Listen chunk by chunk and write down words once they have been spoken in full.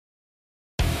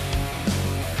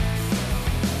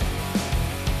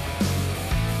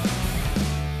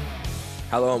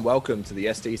Hello and welcome to the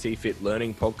STC Fit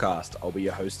Learning Podcast. I'll be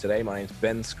your host today. My name's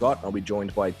Ben Scott. I'll be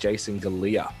joined by Jason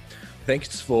Galea.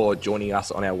 Thanks for joining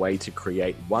us on our way to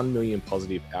create 1 million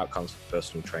positive outcomes for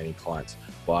personal training clients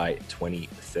by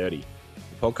 2030. The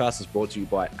podcast is brought to you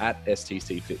by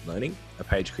 @STC Fit Learning, a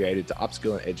page created to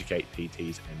upskill and educate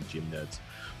PTs and gym nerds.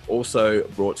 Also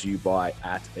brought to you by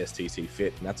 @STC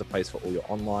Fit, and that's a place for all your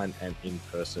online and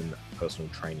in-person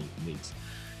personal training needs.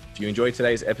 If you enjoyed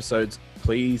today's episodes,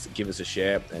 please give us a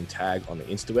share and tag on the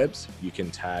Instawebs. You can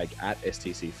tag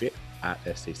 @STCFit,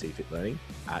 @STCFitLearning,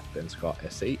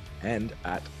 @BenScottSC, and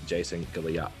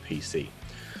 @JasonGaleaPC.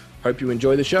 Hope you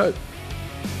enjoy the show.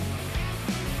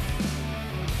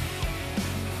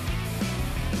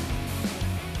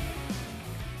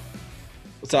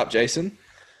 What's up, Jason?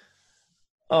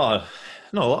 Oh,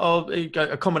 no,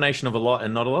 a combination of a lot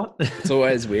and not a lot. It's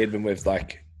always weird when we've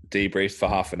debriefed for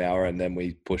half an hour and then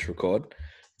we push record.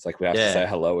 It's like we have to say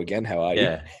hello again. How are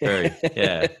you?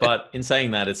 Yeah. But in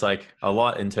saying that, it's like a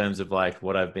lot in terms of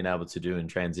what I've been able to do and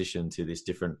transition to this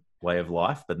different way of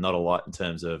life, but not a lot in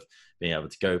terms of being able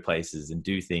to go places and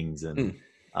do things and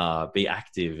be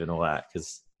active and all that.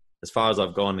 Because as far as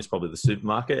I've gone is probably the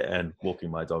supermarket and walking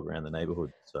my dog around the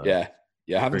neighborhood. So yeah.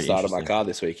 I haven't started my car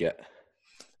this week yet.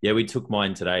 Yeah, we took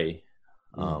mine today,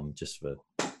 just for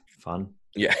fun.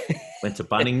 Yeah. Went to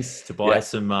Bunnings to buy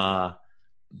some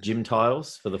gym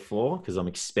tiles for the floor because I'm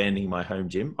expanding my home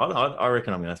gym. I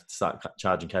reckon I'm going to have to start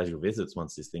charging casual visits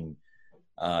once this thing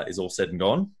is all said and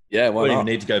gone. Yeah, why I don't not?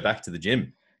 even need to go back to the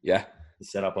gym. Yeah. The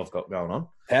setup I've got going on.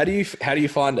 How do you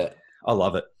find it? I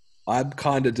love it. I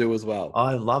kind of do as well.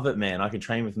 I love it, man. I can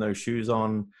train with no shoes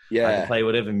on. Yeah. I can play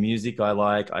whatever music I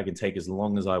like. I can take as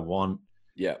long as I want.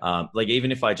 Yeah.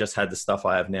 Even if I just had the stuff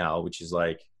I have now, which is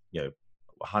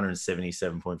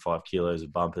 177.5 kilos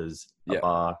of bumpers, a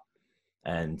bar,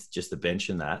 and just a bench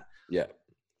and that. Yeah.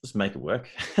 Just make it work.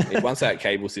 Once that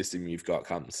cable system you've got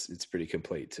comes, it's pretty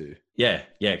complete too. Yeah.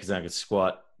 Because I can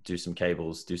squat, do some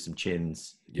cables, do some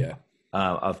chins. Yeah.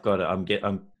 I've got.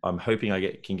 I'm hoping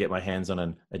can get my hands on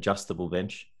an adjustable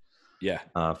bench. Yeah.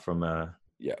 From a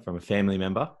family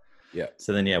member. Yeah.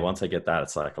 So then, once I get that,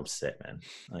 it's I'm set, man.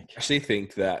 I actually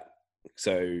think that.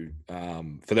 So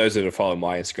for those that are following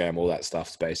my Instagram, all that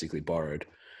stuff's basically borrowed.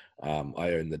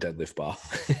 I own the deadlift bar.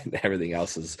 Everything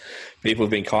else is people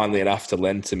have been kindly enough to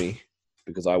lend to me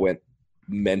because I went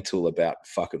mental about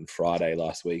Friday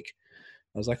last week.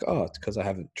 I was like, oh, it's because I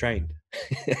haven't trained.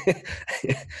 I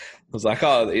was like,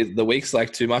 oh, the week's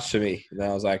too much for me. And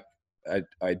I was like,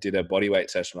 I did a body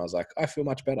weight session. I was like, I feel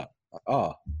much better.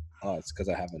 Oh, it's because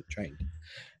I haven't trained.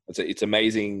 It's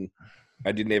amazing.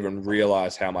 I didn't even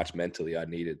realize how much mentally I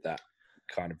needed that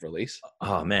kind of release.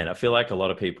 Oh man, I feel like a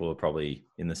lot of people are probably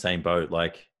in the same boat.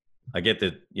 I get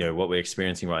that, what we're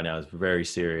experiencing right now is very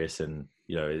serious and,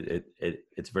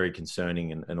 it's very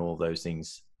concerning and all of those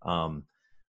things.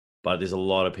 But there's a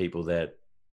lot of people that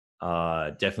are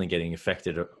definitely getting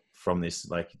affected from this,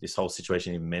 this whole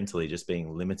situation, even mentally, just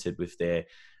being limited with their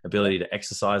ability to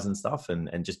exercise and stuff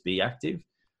and just be active.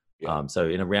 Yeah. So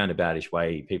in a roundaboutish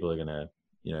way, people are going to,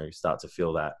 start to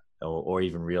feel that or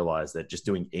even realize that just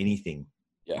doing anything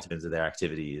in terms of their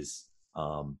activity is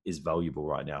valuable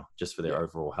right now just for their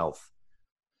overall health.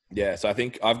 Yeah. So I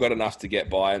think I've got enough to get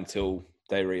by until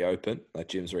they reopen,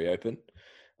 gyms reopen.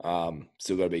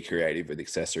 Still got to be creative with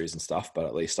accessories and stuff, but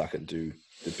at least I can do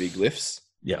the big lifts.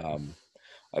 Yeah.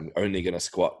 I'm only going to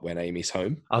squat when Amy's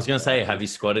home. I was going to say, have you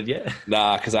squatted yet?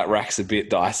 Nah, because that rack's a bit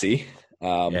dicey.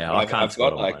 I can't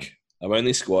squat I'm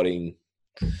only squatting.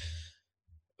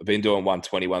 I've been doing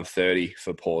 120, 130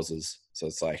 for pauses. So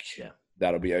it's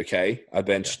that'll be okay. I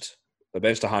benched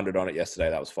 100 on it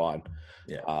yesterday. That was fine.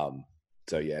 Yeah.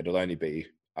 It'll only be,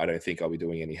 I don't think I'll be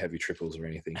doing any heavy triples or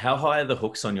anything. How high are the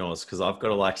hooks on yours? Because I've got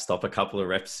to stop a couple of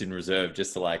reps in reserve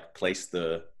just to place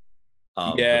the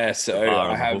so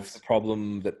I have the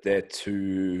problem that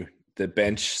the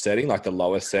bench setting, the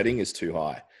lowest setting is too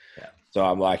high. Yeah. So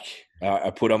I'm I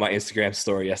put on my Instagram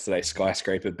story yesterday,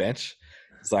 skyscraper bench.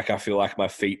 It's I feel like my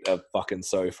feet are fucking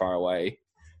so far away.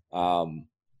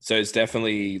 So it's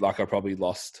definitely I probably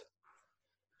lost.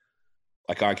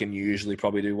 I can usually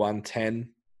probably do 110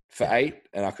 for 8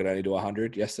 and I could only do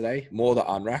 100 yesterday. More the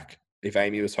unrack. If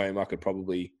Amy was home, I could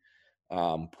probably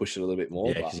push it a little bit more.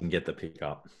 Yeah, because you can get the pick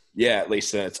up. Yeah, at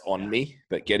least then it's on me.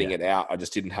 But getting it out, I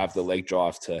just didn't have the leg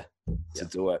drive to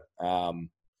do it.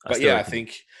 I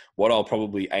think what I'll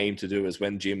probably aim to do is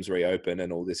when gyms reopen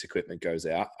and all this equipment goes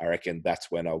out, I reckon that's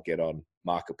when I'll get on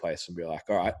Marketplace and be like,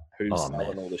 all right, who's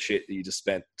selling all the shit that you just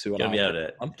spent $2.5 You'll be able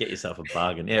to get yourself a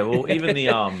bargain. Yeah, well, even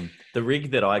the rig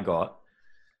that I got,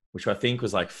 which I think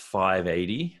was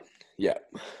 $580. Yeah.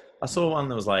 I saw one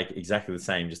that was like exactly the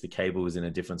same, just the cable was in a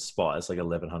different spot. It's like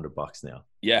 $1,100 now.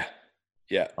 Yeah.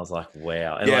 Yeah. I was like,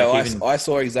 wow. And yeah, like I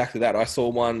saw exactly that. I saw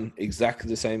one exactly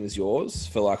the same as yours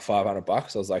for like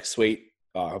 $500. I was like, sweet.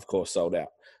 Of course, sold out.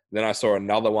 Then I saw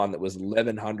another one that was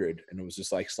 1,100 and it was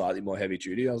just like slightly more heavy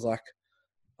duty. I was like,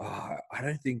 I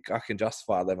don't think I can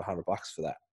justify $1,100 for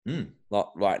that.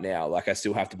 Not right now. Like I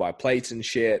still have to buy plates and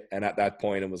shit. And at that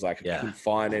point, it was like I couldn't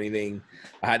find anything.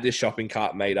 I had this shopping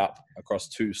cart made up across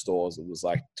 2 stores. It was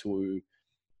like I think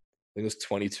it was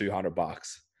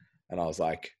 $2,200, and I was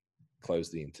like, close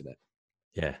the internet.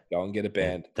 Yeah, go and get a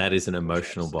band. That is an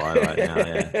emotional buy right now.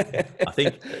 Yeah, I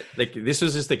think like this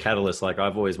was just the catalyst. Like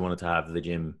I've always wanted to have the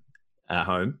gym at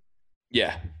home.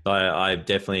 Yeah, I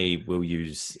definitely will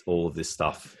use all of this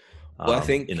stuff. Well, I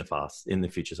think in the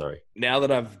future, sorry. Now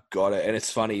that I've got it, and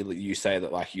it's funny that you say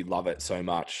that like you love it so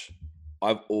much.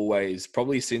 I've always,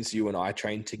 probably since you and I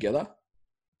trained together,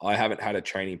 I haven't had a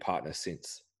training partner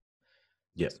since.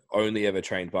 Yeah. Only ever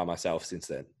trained by myself since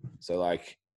then. So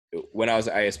like when I was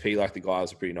at ASP, like the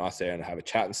guys were pretty nice there and have a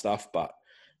chat and stuff, but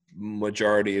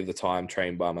majority of the time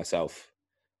trained by myself.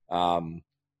 And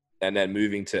then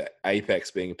moving to Apex,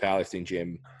 being a powerlifting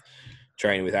gym,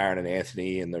 training with Aaron and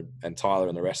Anthony and Tyler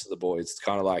and the rest of the boys, it's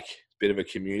kind of like a bit of a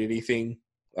community thing.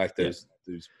 Like there's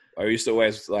I used to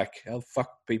always like, how the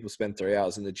fuck people spend 3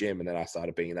 hours in the gym, and then I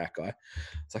started being that guy.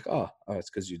 It's like, oh, it's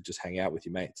because you just hang out with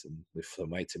your mates and with the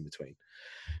mates in between.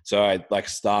 So I like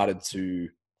started to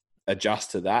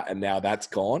adjust to that, and now that's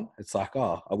gone. It's like,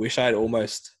 oh, I wish I had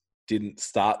almost didn't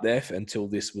start there until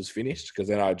this was finished, because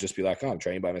then I'd just be like, oh, I'm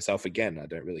training by myself again. I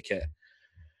don't really care.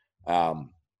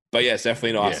 But yeah, it's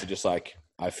definitely nice to just like,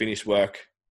 I finish work,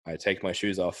 I take my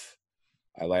shoes off,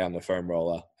 I lay on the foam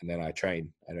roller, and then I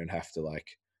train. I don't have to like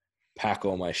pack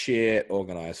all my shit,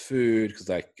 organize food, because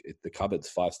like the cupboard's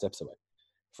 5 steps away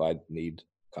if I need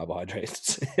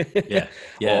carbohydrates.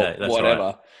 yeah, or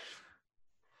whatever.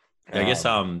 Right. I guess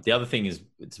the other thing is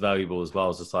it's valuable as well.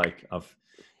 It's just like I've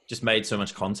just made so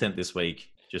much content this week.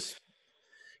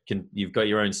 You've got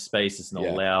your own space. It's not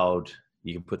loud.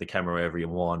 You can put the camera wherever you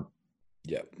want.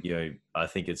 Yeah. You know, I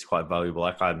think it's quite valuable.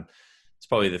 Like it's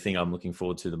probably the thing I'm looking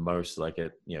forward to the most. Like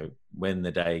when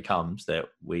the day comes that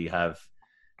we have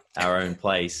our own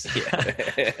place,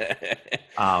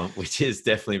 which is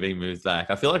definitely being moved back.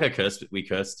 I feel like we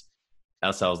cursed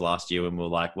ourselves last year when we were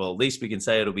like, well, at least we can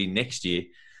say it'll be next year.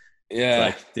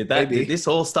 Yeah. Like, did this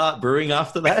all start brewing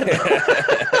after that?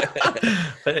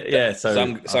 But yeah.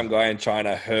 So some guy in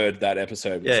China heard that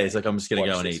episode. Yeah. He's like, I'm just going to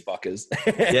go and eat. Fuckers.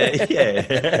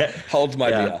 Yeah. Hold my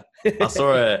beer. I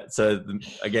saw it. So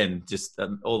again, just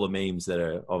all the memes that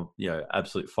are on,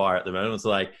 absolute fire at the moment. It's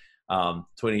like,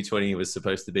 2020 was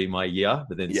supposed to be my year,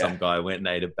 but then some guy went and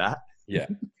ate a bat. Yeah.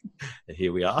 And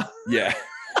here we are. Yeah.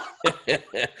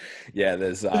 Yeah.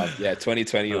 There's,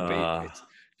 2020 will be,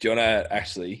 do you want to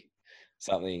actually,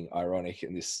 something ironic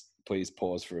in this, please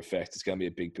pause for effect. It's going to be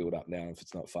a big build up now. If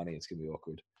it's not funny, it's going to be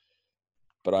awkward.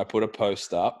 But I put a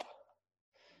post up.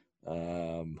 Where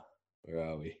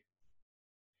are we?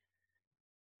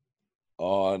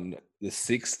 On the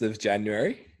 6th of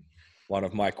January, one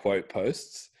of my quote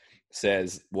posts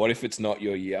says, what if it's not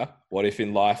your year? What if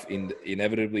in life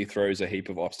inevitably throws a heap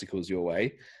of obstacles your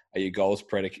way? Are your goals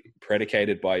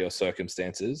predicated by your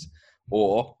circumstances?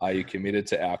 Or are you committed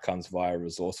to outcomes via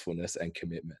resourcefulness and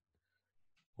commitment?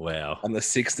 Wow. On the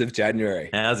 6th of January.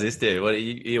 How's this, dude? What,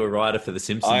 you a writer for The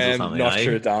Simpsons or something? I am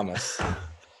Nostradamus.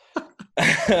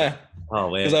 Oh,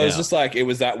 man. Because I was just like, it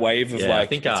was that wave of like,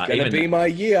 it's going to be my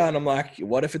year. And I'm like,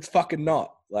 what if it's fucking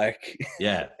not? Like,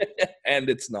 yeah. And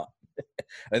it's not.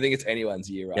 I think it's anyone's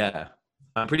year, right? Yeah.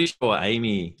 I'm pretty sure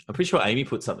Amy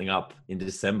put something up in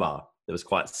December that was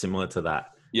quite similar to that.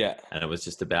 Yeah. And it was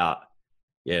just about,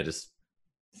 just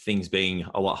things being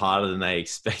a lot harder than they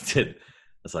expected.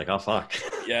 It's like, oh, fuck.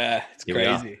 Yeah, it's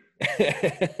crazy.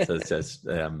 So it's just,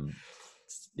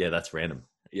 that's random.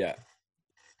 Yeah.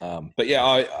 But yeah,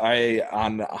 I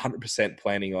am 100%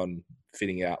 planning on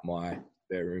fitting out my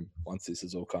spare room once this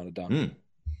is all kind of done.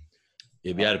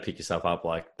 You'll be able to pick yourself up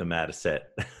like the Matter set.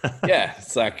 Yeah.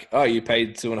 It's like, oh, you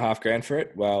paid $2,500 for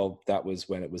it. Well, that was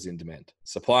when it was in demand.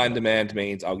 Supply and demand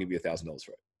means I'll give you $1,000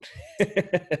 for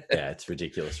it. Yeah. It's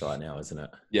ridiculous right now, isn't it?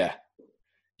 Yeah.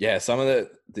 Yeah. Some of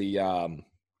the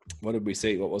what did we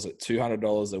see? What was it?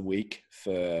 $200 a week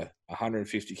for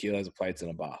 150 kilos of plates in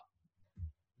a bar.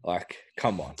 Like,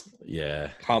 come on. Yeah.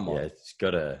 Come on.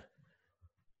 Yeah,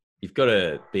 you've got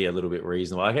to be a little bit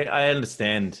reasonable. I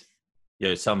understand,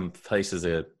 some places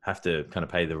have to kind of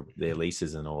pay their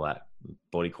leases and all that,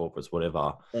 body corporates,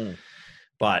 whatever.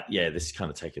 But yeah, this is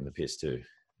kind of taking the piss too.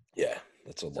 Yeah,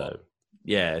 that's a lot. So,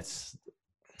 yeah,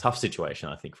 tough situation,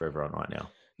 I think, for everyone right now.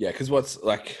 Yeah, because what's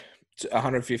like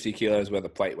 150 kilos worth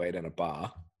of plate weight and a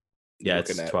bar. Yeah,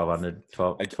 it's 1,200.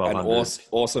 An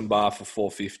awesome bar for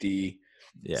 450.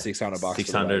 Yeah, $600 for the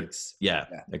 600. weights. Yeah,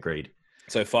 agreed.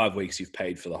 So 5 weeks you've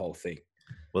paid for the whole thing.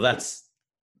 Well, that's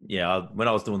when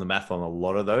I was doing the math on a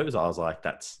lot of those, I was like,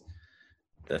 that's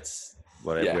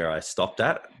where I stopped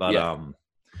at. But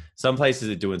some places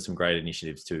are doing some great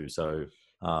initiatives too. So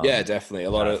yeah, definitely. A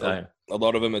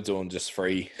lot of them are doing just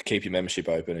free. Keep your membership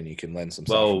open, and you can lend some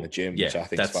stuff from the gym, which I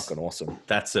think is fucking awesome.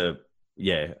 That's a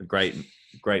great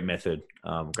method,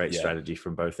 great strategy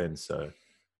from both ends. So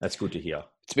that's good to hear.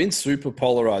 It's been super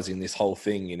polarizing, this whole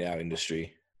thing in our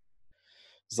industry.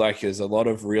 It's like there's a lot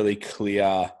of really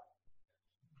clear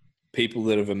people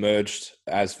that have emerged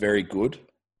as very good,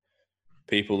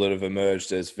 people that have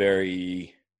emerged as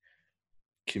very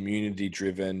community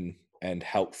driven and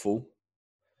helpful,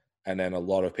 and then a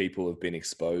lot of people have been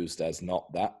exposed as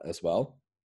not that as well.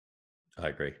 I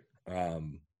agree.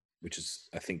 Which is,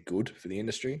 I think, good for the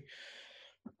industry.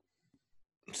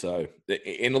 So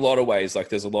in a lot of ways, like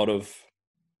there's a lot of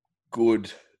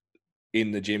good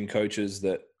in the gym coaches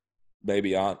that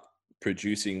maybe aren't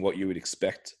producing what you would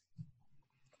expect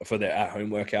for their at-home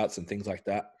workouts and things like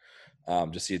that.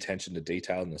 Just the attention to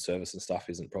detail and the service and stuff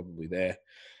isn't probably there.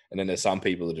 And then there's some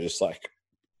people that are just like,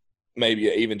 maybe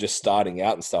even just starting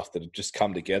out and stuff, that have just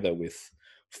come together with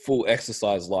full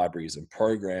exercise libraries and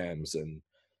programs and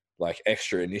like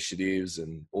extra initiatives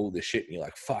and all this shit. And you're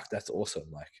like, fuck, that's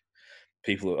awesome. Like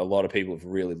a lot of people have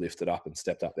really lifted up and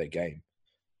stepped up their game.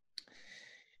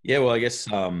 Yeah. Well, I guess,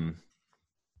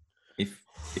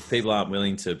 if people aren't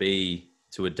willing to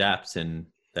adapt, and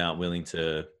they aren't willing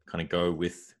to kind of go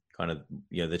with kind of,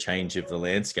 the change of the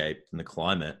landscape and the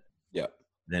climate,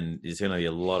 then there's going to be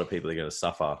a lot of people that are going to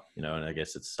suffer, and I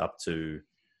guess it's up to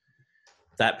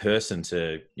that person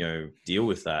to, deal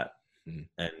with that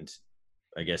and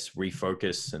I guess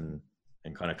refocus and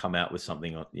kind of come out with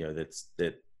something,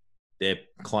 that their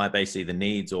client base either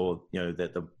needs, or,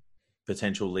 that the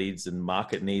potential leads and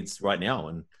market needs right now.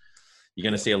 And you're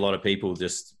going to see a lot of people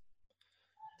just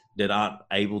that aren't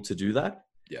able to do that.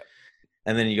 Yeah.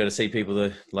 And then you got to see people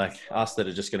that like us that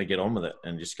are just going to get on with it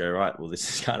and just go, right, well, this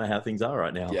is kind of how things are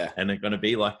right now. Yeah. And they're going to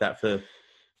be like that for,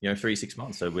 3-6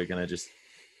 months. So we're going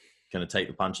to take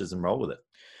the punches and roll with it.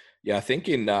 Yeah. I think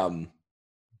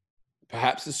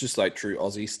perhaps it's just like true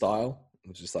Aussie style.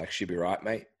 It's just like, she'll be right,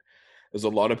 mate. There's a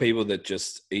lot of people that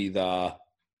just either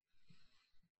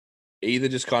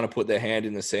just kind of put their head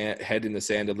in the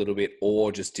sand a little bit,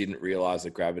 or just didn't realize the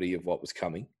gravity of what was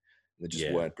coming. They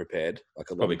just weren't prepared. Like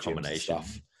a lot of combination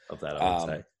stuff of that, I would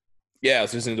say. Yeah, I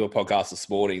was listening to a podcast this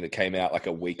morning that came out like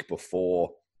a week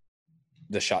before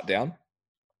the shutdown,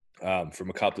 from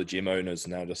a couple of gym owners,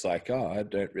 and they're just like, "Oh, I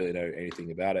don't really know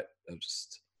anything about it.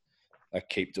 I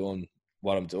keep doing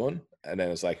what I'm doing." And then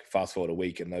it's like, fast forward a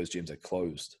week, and those gyms are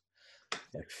closed.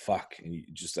 Like, fuck, and you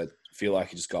just feel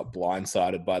like you just got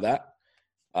blindsided by that.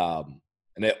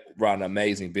 And they run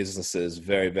amazing businesses,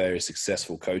 very, very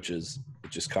successful coaches,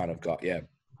 just kind of got,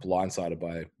 blindsided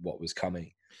by what was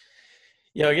coming.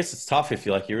 Yeah, I guess it's tough if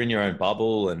you're in your own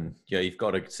bubble and you've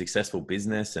got a successful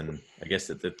business, and I guess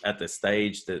at the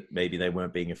stage that maybe they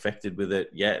weren't being affected with it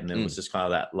yet, and then it was just kind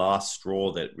of that last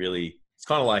straw that really, it's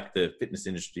kind of like the fitness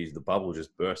industry, the bubble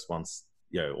just burst once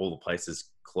all the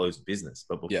places closed business.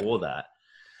 But before that,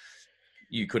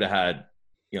 you could have had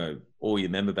all your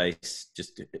member base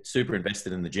just super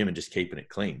invested in the gym and just keeping it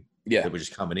clean. Yeah. They were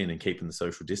just coming in and keeping the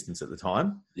social distance at the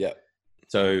time. Yeah.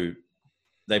 So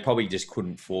they probably just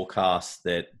couldn't forecast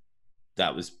that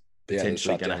was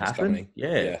potentially going to happen.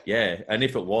 Yeah. And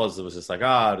if it was just like,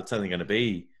 it's only going to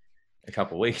be a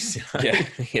couple of weeks.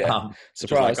 Yeah.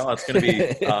 Surprise. Like, it's going to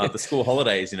be the school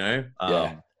holidays,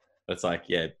 But it's like,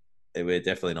 we're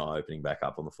definitely not opening back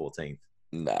up on the 14th.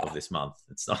 Of this month.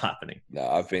 It's not happening. No,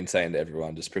 I've been saying to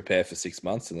everyone, just prepare for 6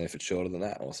 months, and then if it's shorter than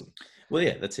that, awesome. Well,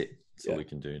 yeah, that's it. That's all we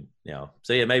can do now.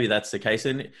 So yeah, maybe that's the case.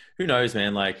 And who knows,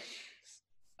 man? Like,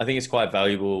 I think it's quite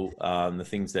valuable. The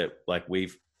things that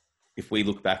if we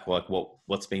look back, like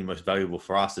what's been most valuable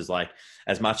for us is like,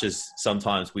 as much as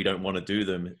sometimes we don't want to do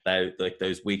them, they like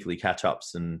those weekly catch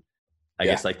ups, and I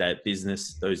guess like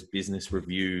those business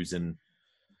reviews, and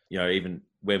even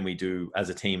when we do as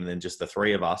a team, and then just the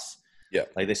three of us. Yeah,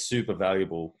 like they're super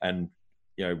valuable, and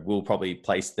we'll probably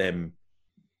place them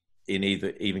in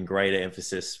even greater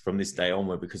emphasis from this day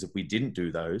onward, because if we didn't do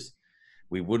those,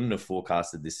 we wouldn't have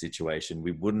forecasted this situation,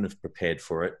 we wouldn't have prepared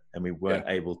for it, and we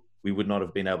would not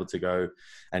have been able to go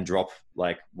and drop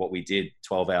like what we did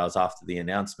 12 hours after the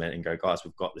announcement and go, guys,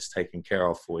 we've got this taken care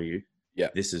of for you. Yeah,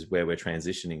 this is where we're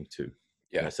transitioning to.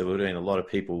 Yeah, so we're doing a lot of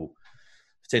people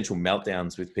potential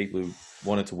meltdowns with people who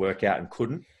wanted to work out and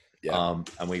couldn't. Yeah.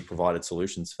 And we provided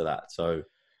solutions for that. So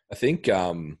I think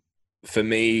for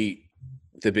me,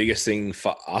 the biggest thing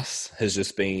for us has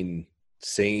just been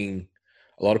seeing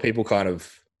a lot of people kind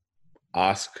of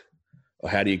ask, or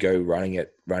how do you go running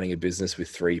a business with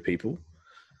 3 people?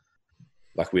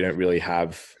 Like, we don't really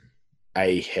have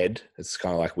a head. It's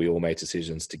kind of like we all make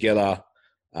decisions together.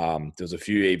 There's a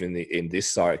few, even in this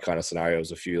site kind of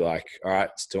scenarios, a few like, all right,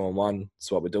 it's 2 on 1.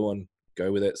 It's what we're doing.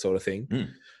 Go with it, sort of thing.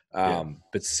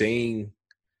 But seeing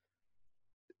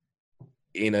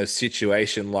in a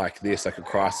situation like this, like a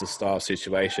crisis style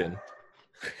situation,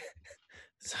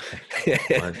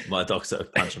 my dogs are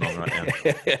punching on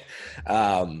right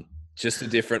now. Just the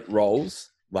different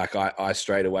roles. Like I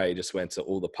straight away just went to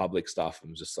all the public stuff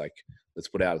and was just like, let's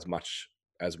put out as much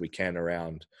as we can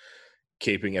around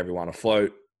keeping everyone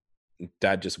afloat.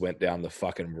 Dad just went down the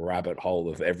fucking rabbit hole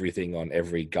of everything on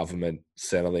every government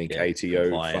Centrelink ATO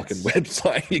compliance. Fucking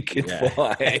website you can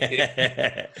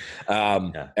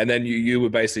find. And then you were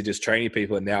basically just training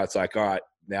people, and now it's like, all right,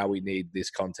 now we need this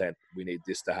content. We need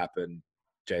this to happen.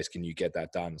 Jace, can you get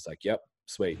that done? It's like, yep,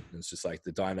 sweet. And it's just like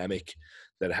the dynamic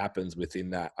that happens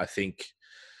within that. I think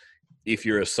if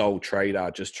you're a sole trader,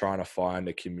 just trying to find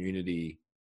a community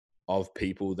of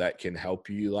people that can help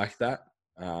you like that,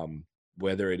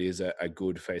 whether it is a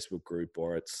good Facebook group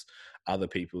or it's other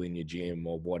people in your gym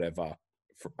or whatever,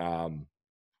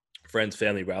 friends,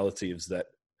 family, relatives, that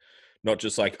not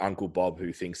just like Uncle Bob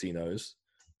who thinks he knows,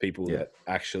 people that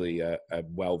actually are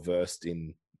well-versed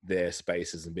in their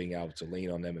spaces and being able to lean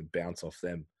on them and bounce off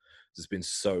them. It's been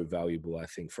so valuable, I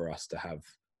think, for us to have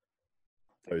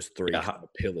those 3 kind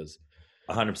of pillars.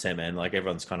 100%, man. Like,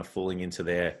 everyone's kind of falling into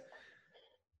their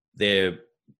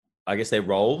I guess their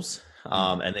roles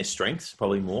and their strengths,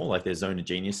 probably more like their zone of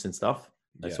genius and stuff.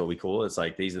 That's what we call it. It's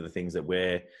like, these are the things that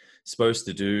we're supposed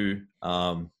to do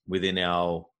within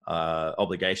our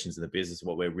obligations in the business,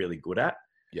 what we're really good at.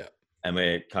 Yeah. And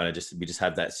we're kind of we just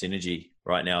have that synergy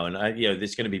right now. And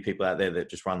there's going to be people out there that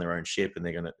just run their own ship, and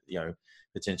they're going to,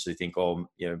 potentially think,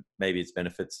 maybe it's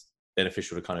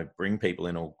beneficial to kind of bring people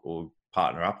in or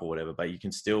partner up or whatever, but you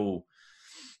can still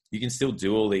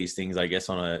do all these things, I guess,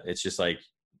 it's just like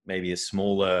maybe a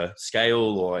smaller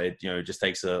scale, or it, just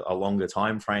takes a longer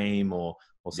time frame or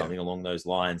something along those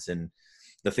lines. And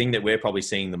the thing that we're probably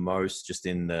seeing the most just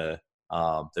in the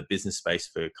business space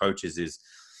for coaches is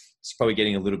it's probably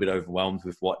getting a little bit overwhelmed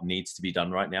with what needs to be done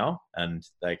right now. And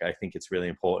like, I think it's really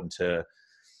important to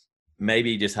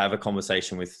maybe just have a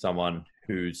conversation with someone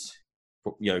who's,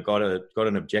 got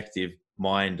an objective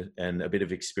mind and a bit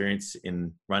of experience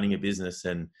in running a business,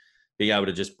 and being able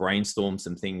to just brainstorm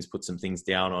some things, put some things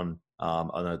down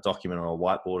on a document or a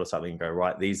whiteboard or something, and go,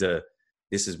 right,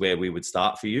 this is where we would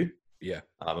start for you. Yeah.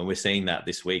 And we're seeing that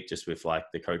this week, just with like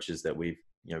the coaches that we've,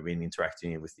 been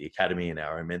interacting with the academy and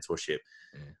our own mentorship.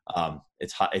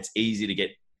 It's easy to get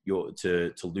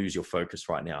to lose your focus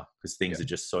right now, because things are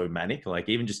just so manic. Like,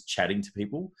 even just chatting to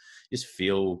people, just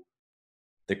feel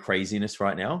the craziness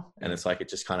right now. And it's like, it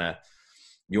just kind of,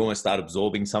 you almost start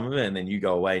absorbing some of it, and then you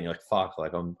go away and you're like, fuck,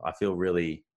 like I feel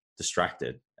really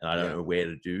distracted, and I don't know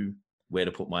where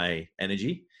to put my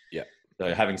energy. Yeah.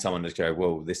 So having someone just go,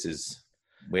 well, this is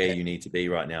where you need to be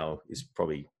right now, is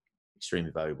probably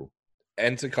extremely valuable.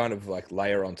 And to kind of like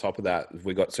layer on top of that,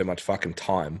 we got so much fucking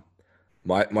time.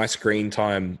 My screen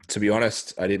time, to be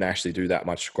honest, I didn't actually do that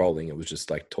much scrolling. It was just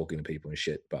like talking to people and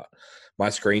shit. But my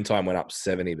screen time went up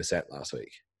 70% last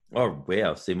week. Oh,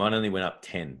 wow. See, mine only went up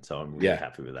 10. So I'm really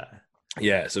happy with that.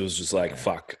 Yeah. So it was just like,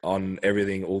 fuck, on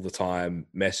everything all the time,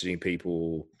 messaging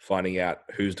people, finding out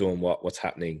who's doing what's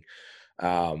happening.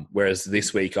 Whereas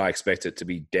this week, I expect it to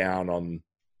be down on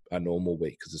a normal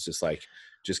week, because it's just like,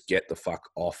 just get the fuck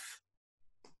off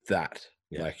that.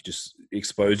 Like, just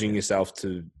exposing yourself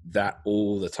to that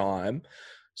all the time.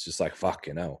 It's just like, fuck,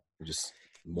 just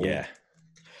more. Yeah.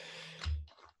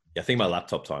 I think my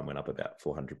laptop time went up about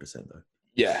 400% though.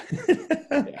 Yeah.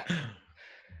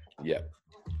 Yeah.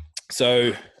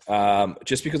 So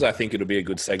just because I think it'll be a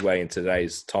good segue in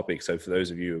today's topic. So for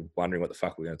those of you wondering what the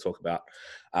fuck we're going to talk about,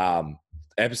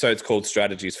 episode's called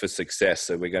Strategies for Success.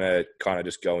 So we're going to kind of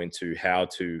just go into how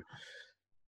to,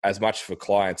 as much for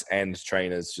clients and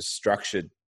trainers, just structure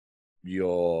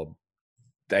your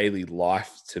daily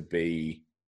life to be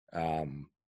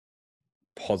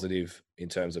positive in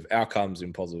terms of outcomes,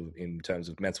 and positive in terms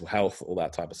of mental health, all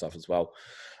that type of stuff as well.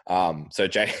 So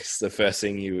Jace, the first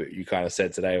thing you kind of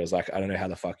said today was like, I don't know how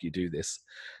the fuck you do this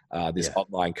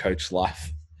online coach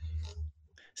life.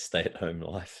 Stay at home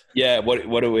life. Yeah.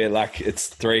 What are we like?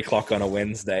 It's 3:00 on a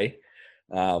Wednesday.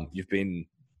 You've been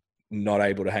not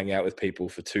able to hang out with people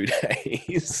for 2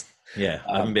 days. Yeah,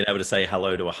 I haven't been able to say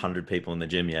hello to 100 people in the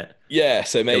gym yet. Yeah,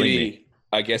 so maybe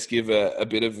I guess give a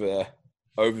bit of a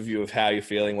overview of how you're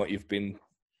feeling, what you've been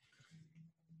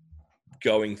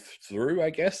going through, I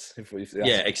guess. If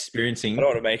Experiencing. I don't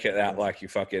want to make it out like you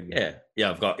fucking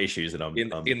I've got issues that I'm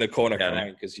in the corner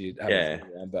crying because you haven't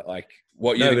around, but like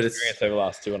what you experienced over the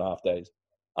last 2.5 days.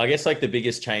 I guess like the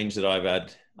biggest change that I've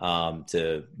had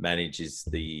to manage is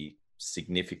the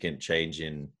significant change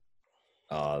in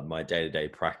my day-to-day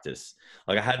practice.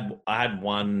 Like I had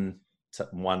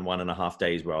 1.5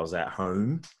 days where I was at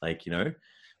home, like, you know,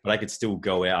 but I could still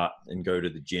go out and go to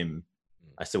the gym.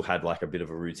 I still had like a bit of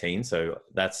a routine. So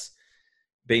that's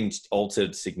been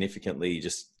altered significantly,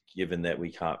 just given that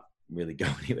we can't really go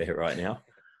anywhere right now.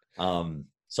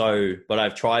 But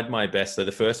I've tried my best. So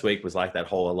the first week was like that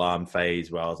whole alarm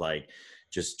phase where I was like,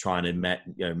 just trying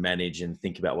to manage and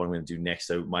think about what I'm going to do next.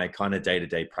 So my kind of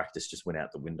day-to-day practice just went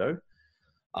out the window.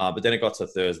 But then it got to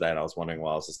Thursday and I was wondering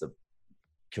why I was just a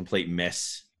complete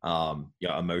mess,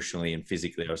 emotionally and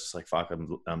physically. I was just like, fuck,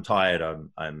 I'm tired.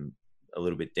 I'm a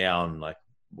little bit down. Like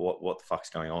what the fuck's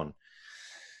going on?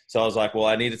 So I was like, well,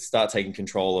 I need to start taking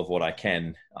control of what I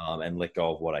can, and let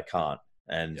go of what I can't.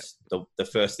 And the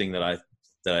first thing that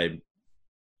I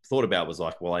thought about was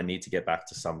like, well, I need to get back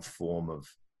to some form of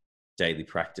daily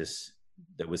practice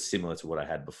that was similar to what I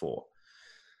had before.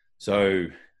 So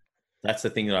that's the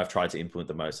thing that I've tried to implement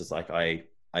the most. It's like, I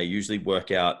usually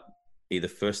work out either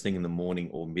first thing in the morning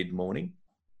or mid-morning.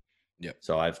 Yeah.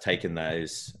 So I've taken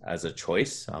those as a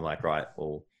choice. I'm like, right,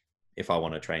 well, if I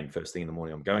want to train first thing in the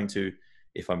morning, I'm going to.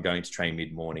 If I'm going to train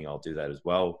mid-morning, I'll do that as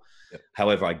well. Yep.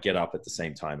 However, I get up at the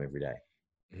same time every day.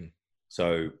 Mm-hmm.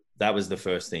 So that was the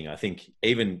first thing. I think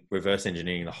even reverse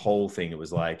engineering the whole thing, it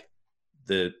was like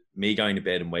me going to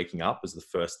bed and waking up was the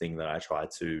first thing that I tried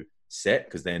to set,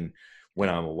 because then when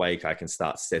I'm awake, I can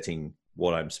start setting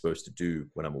what I'm supposed to do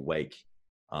when I'm awake.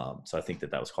 So I think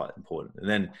that was quite important. And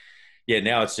then,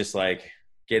 now it's just like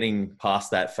getting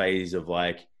past that phase of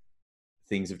like,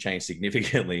 things have changed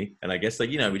significantly. And I guess like,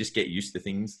 we just get used to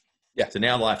things. Yeah. So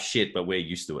now life's shit, but we're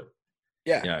used to it.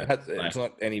 Yeah. It's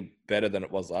not any better than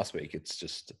it was last week. It's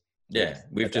just,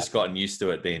 we've just gotten used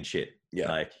to it being shit. Yeah.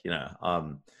 Like,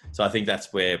 so I think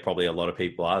that's where probably a lot of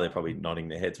people are. They're probably nodding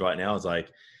their heads right now. It's like,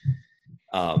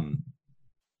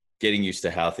 getting used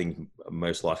to how things are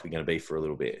most likely going to be for a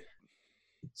little bit.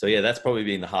 So that's probably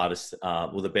been the hardest,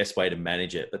 the best way to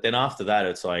manage it. But then after that,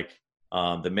 it's like,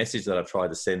 the message that I've tried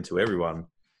to send to everyone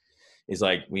is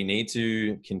like, we need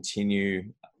to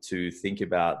continue to think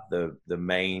about the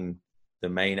main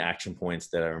action points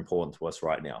that are important to us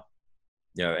right now,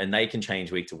 and they can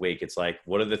change week to week. It's like,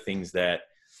 what are the things that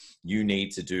you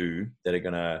need to do that are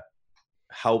going to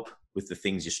help with the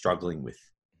things you're struggling with?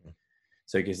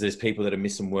 So, because there's people that are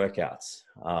missing workouts.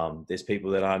 There's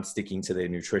people that aren't sticking to their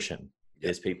nutrition.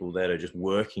 There's people that are just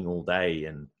working all day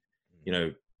and,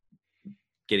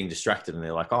 getting distracted, and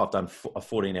they're like, oh, I've done a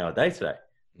 14-hour day today.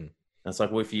 And it's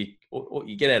like, well, if you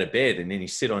get out of bed and then you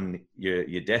sit on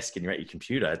your desk and you're at your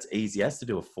computer, it's easy as to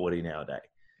do a 14-hour day.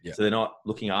 Yeah. So they're not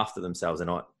looking after themselves. They're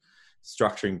not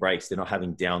structuring breaks. They're not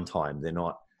having downtime. They're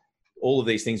not, all of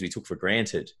these things we took for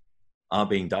granted aren't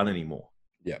being done anymore.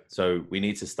 Yeah. So we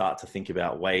need to start to think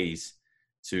about ways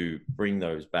to bring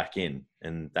those back in.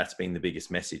 And that's been the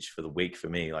biggest message for the week for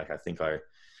me. Like, I think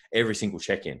every single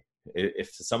check-in, if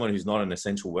someone who's not an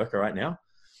essential worker right now,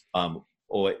 and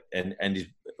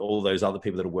all those other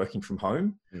people that are working from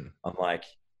home, I'm like,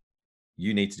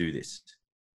 you need to do this.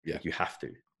 Yeah. Like, you have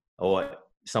to. Or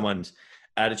someone's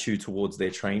attitude towards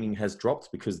their training has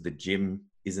dropped because the gym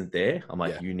isn't there. I'm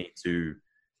like, you need to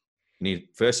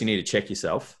check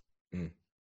yourself.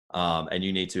 And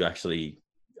you need to actually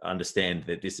understand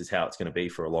that this is how it's going to be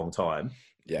for a long time.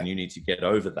 Yeah. And you need to get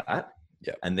over that.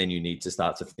 Yeah. And then you need to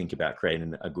start to think about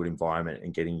creating a good environment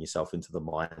and getting yourself into the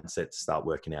mindset to start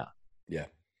working out. Yeah.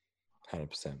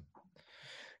 100%.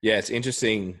 Yeah. It's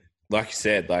interesting. Like you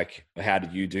said, like, how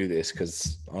did you do this?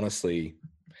 Because honestly,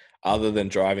 other than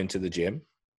driving to the gym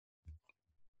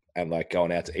and like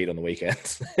going out to eat on the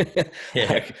weekends,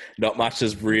 like, not much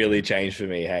has really changed for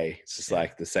me. Hey, it's just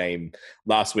like the same.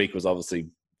 Last week was obviously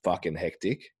fucking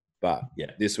hectic, but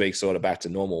this week's sort of back to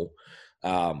normal.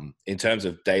 In terms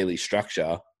of daily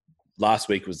structure, last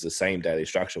week was the same daily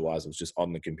structure wise. It was just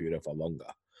on the computer for longer,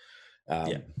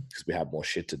 because we had more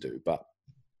shit to do. But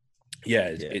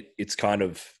it's kind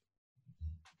of,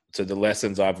 so the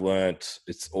lessons I've learned,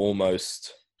 it's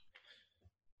almost,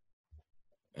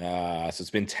 so it's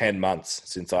been 10 months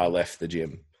since I left the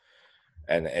gym,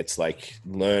 and it's like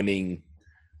learning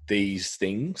these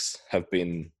things have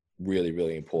been really,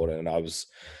 really important. And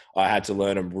I had to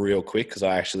learn them real quick because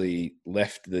I actually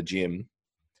left the gym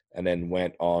and then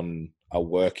went on a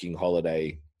working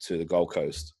holiday to the Gold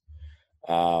Coast.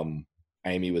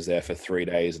 Amy was there for 3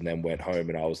 days and then went home,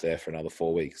 and I was there for another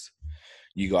 4 weeks.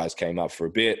 You guys came up for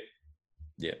a bit.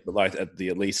 Yeah. But like at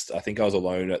least, I think I was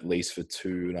alone at least for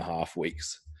 2.5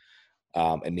 weeks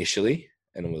initially.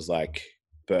 And it was like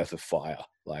birth of fire.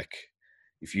 Like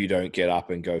if you don't get up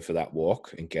and go for that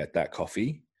walk and get that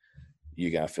coffee,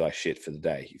 you're going to feel like shit for the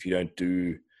day. If you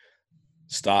don't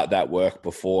start that work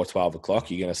before 12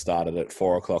 o'clock, you're going to start it at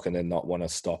 4 o'clock and then not want to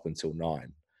stop until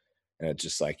 9. And it's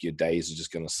just like your days are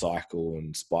just going to cycle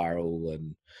and spiral,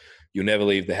 and you'll never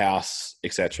leave the house,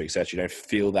 et cetera, et cetera. You don't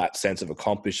feel that sense of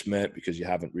accomplishment because you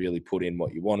haven't really put in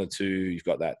what you wanted to. You've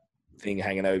got that thing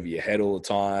hanging over your head all the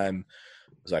time.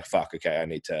 It's like, fuck, okay, I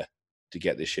need to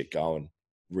get this shit going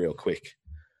real quick.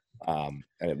 And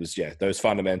it was, those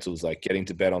fundamentals, like getting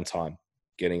to bed on time,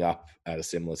 getting up at a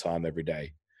similar time every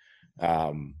day.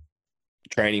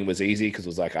 Training was easy because it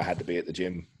was like I had to be at the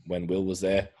gym when Will was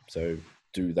there. So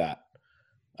do that.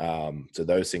 So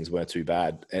those things weren't too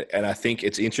bad. And I think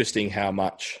it's interesting how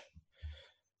much,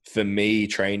 for me,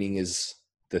 training is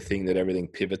the thing that everything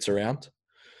pivots around.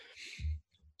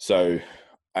 So,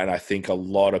 and I think a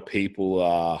lot of people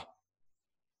are,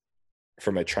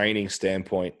 from a training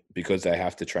standpoint, because they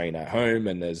have to train at home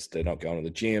and they're not going to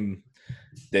the gym,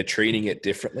 they're treating it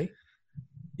differently.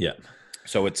 Yeah.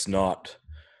 So it's not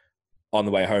on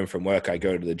the way home from work, I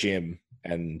go to the gym,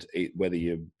 and whether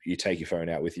you take your phone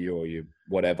out with you or you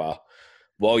whatever,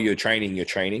 while you're training,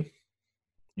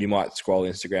 you might scroll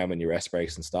Instagram and your rest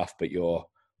breaks and stuff, but you're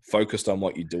focused on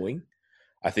what you're doing.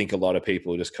 I think a lot of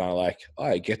people are just kind of like, oh,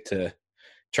 I get to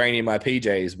train in my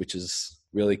PJs, which is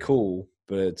really cool.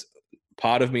 But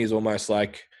part of me is almost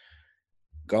like,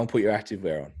 go and put your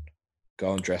activewear on.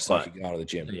 Go and dress like you're going to the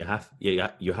gym.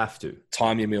 You have to.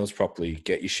 Time your meals properly.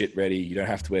 Get your shit ready. You don't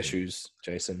have to wear shoes,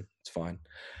 Jason. It's fine.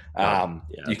 I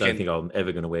don't think I'm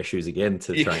ever going to wear shoes again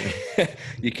to train.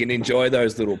 You can enjoy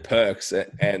those little perks,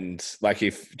 and like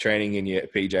if training in your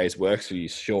PJs works for you,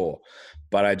 sure.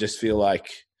 But I just feel like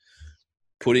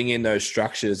putting in those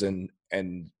structures and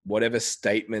whatever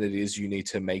statement it is you need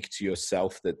to make to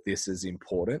yourself that this is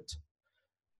important,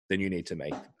 then you need to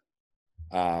make.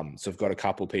 So I've got a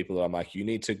couple of people that I'm like, you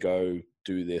need to go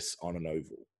do this on an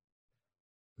oval,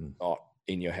 not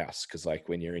in your house. Cause like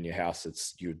when you're in your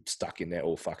house, you're stuck in there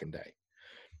all fucking day.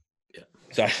 Yeah.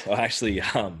 So I actually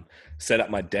set up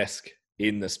my desk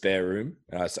in the spare room.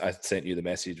 And I sent you the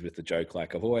message with the joke,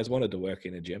 like I've always wanted to work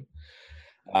in a gym.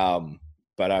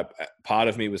 But part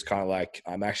of me was kind of like,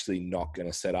 I'm actually not going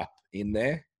to set up in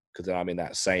there because then I'm in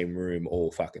that same room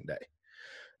all fucking day.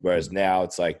 Whereas now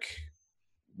it's like,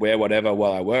 wear whatever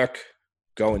while I work,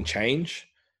 go and change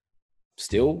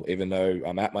still, even though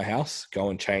I'm at my house, go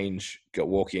and change,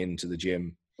 walk into the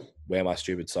gym, wear my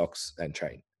stupid socks and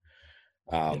train.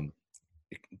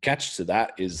 Catch to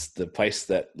that is the place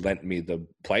that lent me the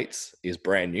plates is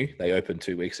brand new. They opened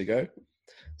 2 weeks ago.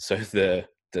 So the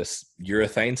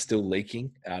urethane still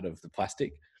leaking out of the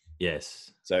plastic.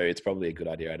 Yes. So it's probably a good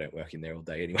idea I don't work in there all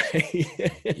day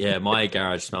anyway. Yeah, my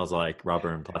garage smells like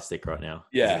rubber and plastic right now.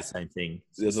 Yeah. It's the same thing.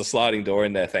 There's a sliding door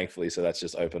in there, thankfully, so that's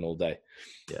just open all day.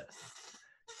 Yeah.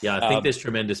 Yeah, I think there's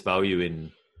tremendous value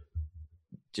in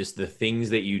just the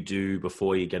things that you do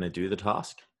before you're going to do the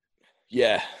task.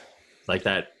 Yeah. Like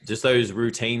that, just those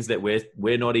routines that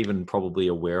we're not even probably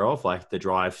aware of, like the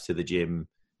drive to the gym,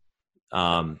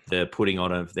 the putting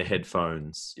on of the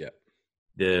headphones. Yeah.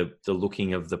 The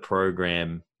looking of the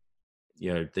program,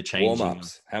 the changing.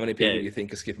 Warm-ups. How many people do you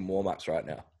think are skipping warm-ups right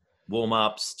now?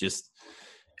 Warm-ups, just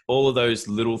all of those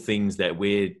little things that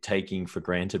we're taking for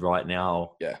granted right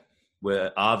now. Yeah.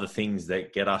 Are the things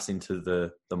that get us into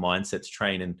the mindset to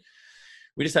train. And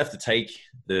we just have to take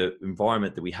the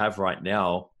environment that we have right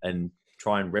now and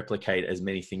try and replicate as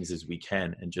many things as we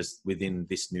can, and just within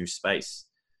this new space.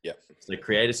 Yeah. So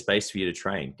create a space for you to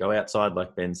train. Go outside,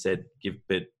 like Ben said,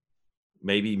 but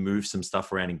maybe move some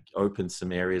stuff around and open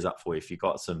some areas up for you. If you've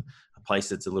got a place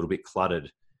that's a little bit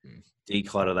cluttered,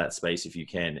 declutter that space if you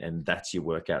can. And that's your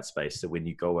workout space. So when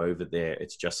you go over there,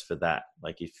 it's just for that.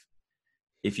 Like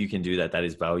if you can do that, that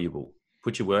is valuable.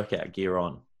 Put your workout gear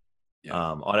on.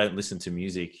 Yeah. I don't listen to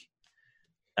music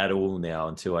at all now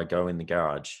until I go in the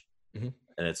garage. Mm-hmm.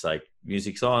 And it's like,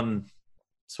 music's on,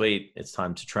 sweet, it's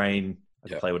time to train. I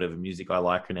can play whatever music I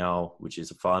like now, which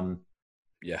is fun.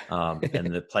 Yeah. And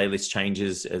the playlist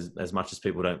changes as much as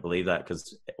people don't believe that,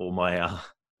 because all my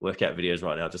workout videos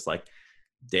right now are just like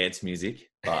dance music.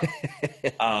 But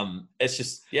it's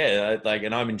just,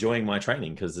 and I'm enjoying my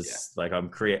training because it's like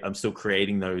I'm still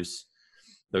creating those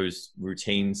those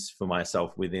routines for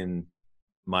myself within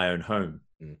my own home.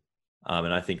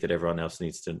 And I think that everyone else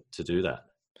needs to do that.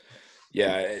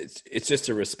 Yeah, it's just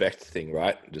a respect thing,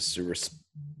 right?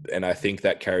 And I think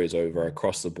that carries over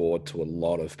across the board to a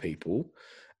lot of people.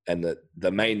 And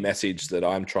the main message that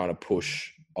I'm trying to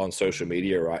push on social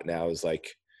media right now is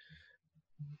like,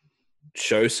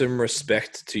 show some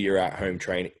respect to your at-home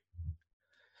training.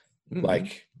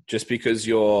 Like, just because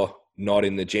you're not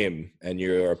in the gym and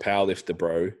you're a powerlifter,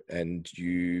 bro, and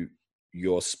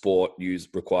your sport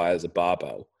requires a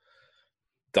barbell,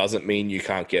 doesn't mean you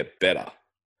can't get better.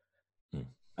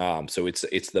 So it's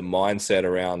the mindset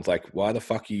around like, why the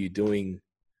fuck are you doing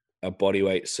a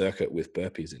bodyweight circuit with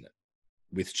burpees in it,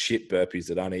 with shit burpees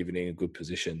that aren't even in a good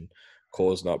position,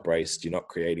 cores not braced, you're not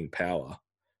creating power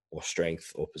or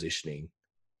strength or positioning,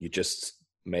 you're just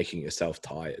making yourself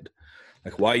tired.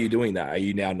 Like, why are you doing that? Are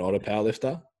you now not a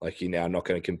powerlifter? Like, you're now not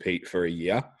going to compete for a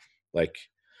year? Like,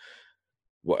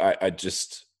 I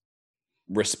just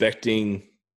respecting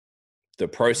the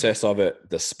process of it,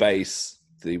 the space,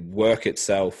 the work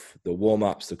itself, the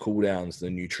warm-ups, the cool-downs, the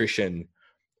nutrition,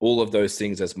 all of those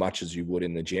things as much as you would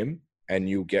in the gym, and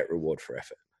you'll get reward for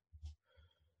effort.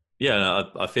 Yeah,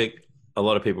 I think a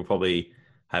lot of people probably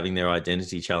having their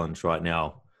identity challenge right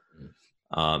now.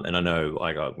 And I know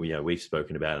we've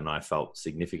spoken about it, and I felt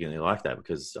significantly like that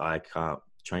because I can't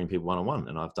train people one-on-one,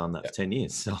 and I've done that for 10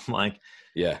 years. So I'm like,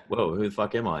 whoa, who the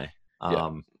fuck am I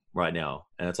right now?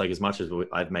 And it's like, as much as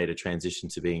I've made a transition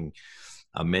to being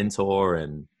a mentor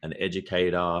and an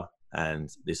educator and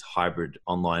this hybrid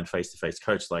online face-to-face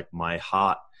coach, like my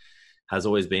heart has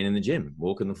always been in the gym,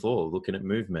 walking the floor, looking at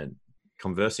movement,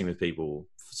 conversing with people,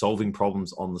 solving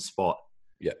problems on the spot,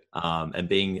 and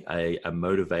being a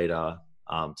motivator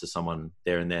to someone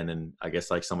there and then, and I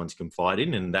guess like someone to confide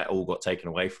in, and that all got taken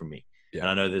away from me. And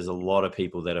I know there's a lot of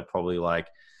people that are probably like,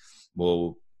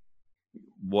 well,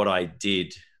 what I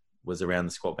did was around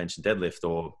the squat, bench and deadlift,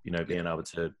 or, being able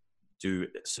to do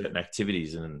certain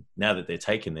activities. And now that they're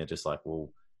taken, they're just like,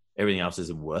 well, everything else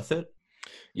isn't worth it.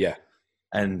 Yeah.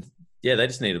 And they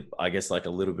just need, I guess, like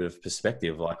a little bit of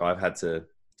perspective. Like I've had to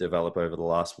develop over the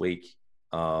last week.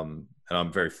 And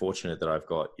I'm very fortunate that I've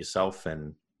got yourself,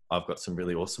 and I've got some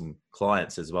really awesome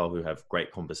clients as well who have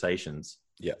great conversations.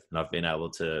 Yeah. And I've been able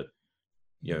to,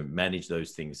 manage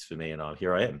those things for me. And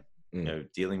here I am,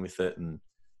 dealing with it and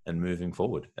moving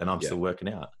forward. And I'm still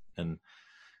working out. And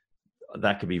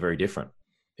that could be very different,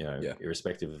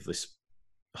 irrespective of this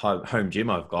home gym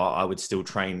I've got. I would still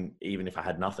train even if I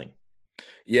had nothing.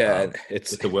 Yeah,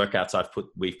 it's with the workouts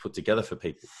we've put together for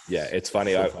people. Yeah, it's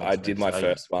funny. I did my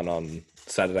first one on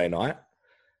Saturday night.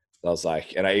 I was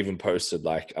like, and I even posted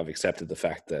like, I've accepted the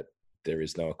fact that there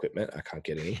is no equipment. I can't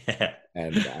get any,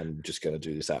 and I'm just going to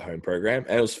do this at home program.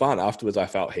 And it was fun. Afterwards, I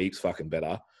felt heaps fucking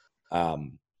better.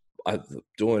 I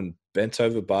doing bent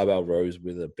over barbell rows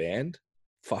with a band.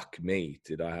 Fuck me,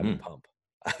 did I have a pump?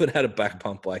 I haven't had a back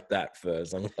pump like that for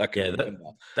as long as I can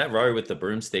remember. That row with the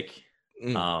broomstick.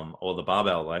 Or the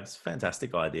barbell, like, it's a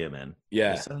fantastic idea, man.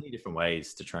 Yeah. There's so many different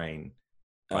ways to train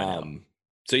right now.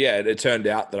 So yeah, it turned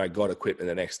out that I got equipment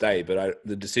the next day, but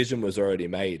the decision was already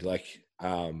made. Like,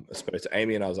 I spoke to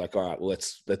Amy and I was like, all right, well,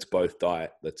 let's both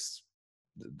diet.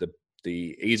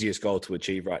 The easiest goal to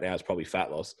achieve right now is probably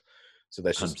fat loss. So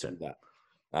let's just 100%. Do that.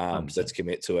 Let's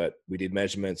commit to it. We did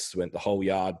measurements, went the whole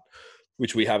yard,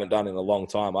 which we haven't done in a long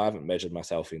time. I haven't measured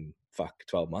myself in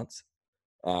 12 months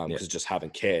because I just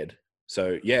haven't cared.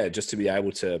 So yeah, just to be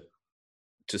able to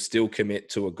still commit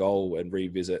to a goal and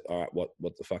revisit, all right,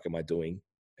 what the fuck am I doing?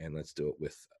 And let's do it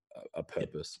with a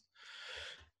purpose.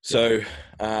 So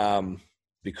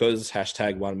because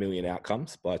hashtag 1 million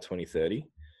outcomes by 2030.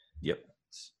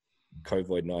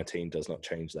 COVID-19 does not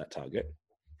change that target.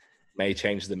 May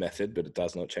change the method, but it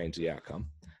does not change the outcome,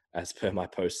 as per my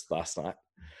post last night.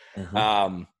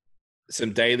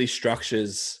 Some daily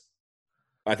structures.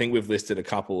 I think we've listed a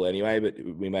couple anyway, but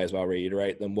we may as well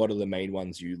reiterate them. What are the main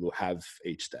ones you will have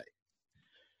each day?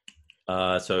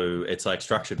 So it's like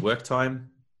structured work time,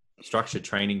 structured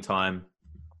training time,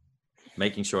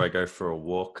 making sure I go for a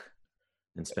walk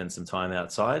and spend some time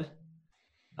outside,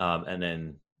 and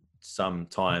then some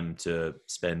time to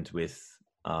spend with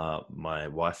my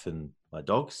wife and my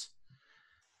dogs,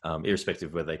 irrespective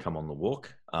of where they come on the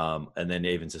walk. And then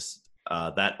even just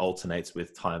that alternates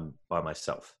with time by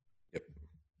myself.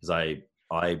 Because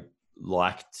I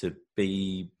like to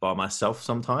be by myself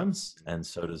sometimes, and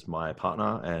so does my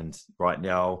partner. And right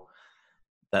now,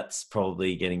 that's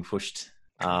probably getting pushed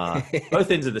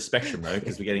both ends of the spectrum, though,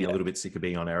 because we're getting a little bit sick of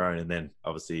being on our own, and then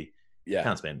obviously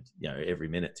can't spend every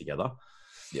minute together.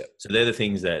 So they're the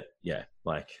things that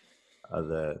are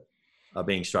the are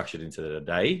being structured into the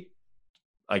day,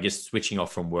 I guess switching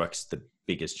off from work's the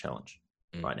biggest challenge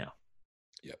right now.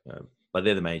 Yep. But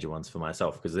they're the major ones for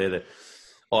myself because they're the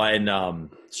and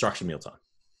structured mealtime.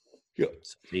 Yep.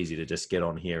 So it's easy to just get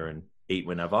on here and eat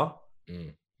whenever.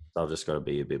 Mm. So I've just got to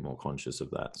be a bit more conscious of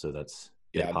that. So that's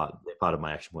they're part of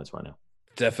my action points right now.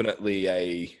 Definitely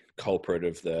a culprit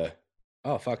of the,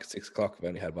 oh, fuck, it's 6 o'clock. I've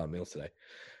only had one meal today.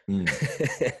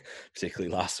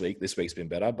 Particularly last week. This week's been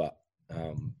better, but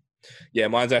yeah,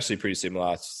 mine's actually pretty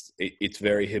similar. It's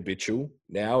very habitual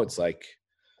now. It's like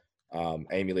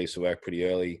Amy leaves for work pretty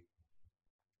early.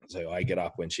 So I get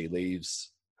up when she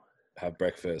leaves, have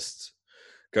breakfast,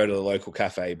 go to the local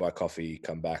cafe, buy coffee,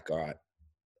 come back. All right,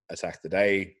 attack the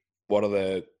day.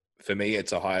 For me,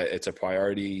 it's a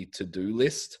priority to-do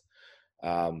list.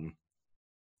 I've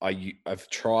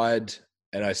tried,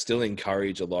 and I still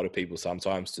encourage a lot of people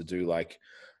sometimes to do like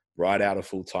write out a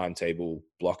full timetable,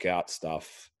 block out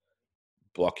stuff,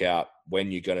 block out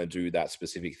when you're going to do that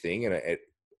specific thing. And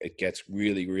it gets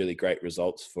really, really great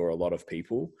results for a lot of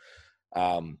people.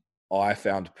 I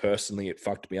found personally it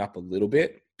fucked me up a little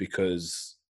bit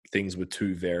because things were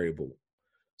too variable.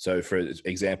 So for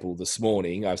example, this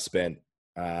morning I've spent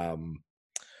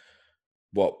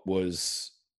what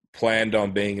was planned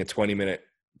on being a 20-minute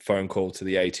phone call to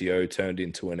the ATO turned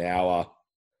into an hour,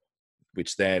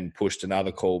 which then pushed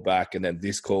another call back. And then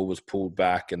this call was pulled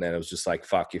back. And then it was just like,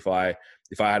 fuck, if I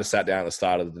had sat down at the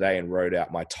start of the day and wrote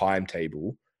out my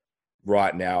timetable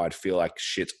right now, I'd feel like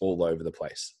shit's all over the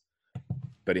place.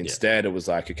 But instead it was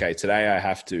like, okay, today I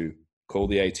have to call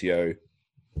the ATO,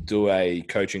 do a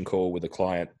coaching call with a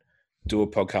client, do a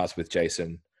podcast with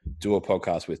Jason, do a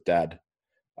podcast with Dad.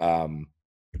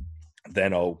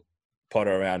 Then I'll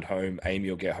potter around home. Amy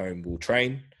will get home, we'll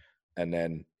train, and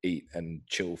then eat and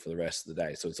chill for the rest of the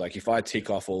day. So it's like, if I tick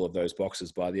off all of those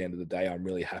boxes by the end of the day, I'm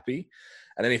really happy.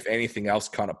 And then if anything else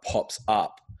kind of pops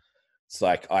up, it's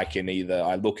like I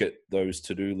look at those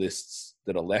to-do lists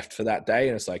that are left for that day,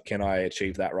 and it's like, can I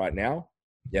achieve that right now?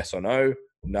 Yes or no?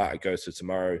 No, it goes to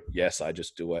tomorrow. Yes, I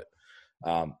just do it.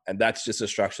 And that's just a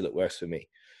structure that works for me.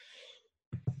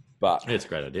 But it's a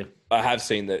great idea. I have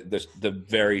seen the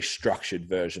very structured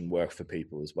version work for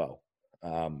people as well.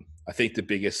 I think the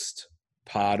biggest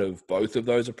part of both of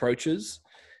those approaches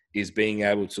is being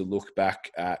able to look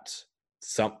back at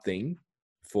something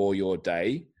for your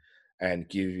day and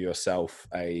give yourself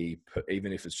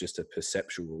even if it's just a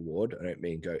perceptual reward. I don't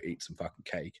mean go eat some fucking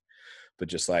cake, but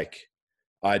just like,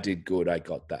 I did good, I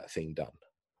got that thing done.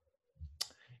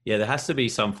 Yeah, there has to be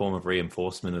some form of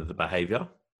reinforcement of the behavior.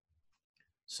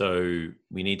 So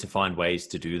we need to find ways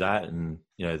to do that. And,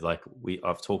 like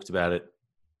I've talked about it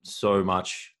so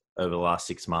much over the last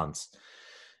 6 months.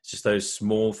 It's just those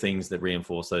small things that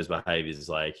reinforce those behaviors.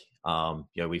 Like,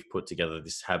 we've put together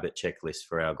this habit checklist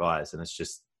for our guys, and it's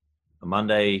just a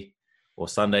Monday or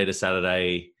Sunday to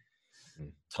Saturday,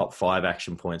 top 5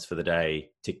 action points for the day,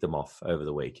 tick them off over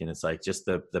the week. And it's like just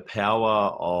the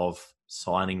power of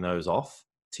signing those off,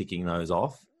 ticking those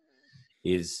off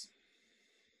is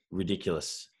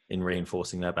ridiculous in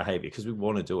reinforcing that behavior, because we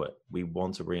want to do it. We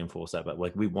want to reinforce that, but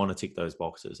like we want to tick those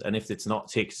boxes. And if it's not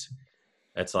ticked,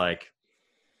 it's like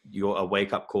you're a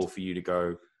wake up call for you to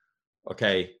go,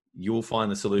 okay, you'll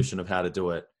find the solution of how to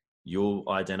do it. You'll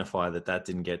identify that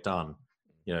didn't get done,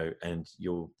 and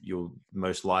you'll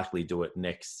most likely do it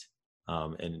next.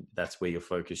 And that's where your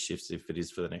focus shifts, if it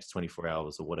is for the next 24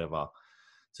 hours or whatever.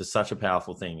 So it's such a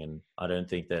powerful thing. And I don't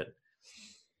think that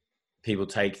people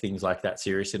take things like that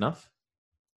serious enough.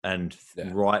 And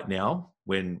right now,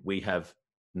 when we have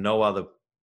no other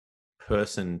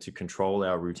person to control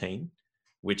our routine,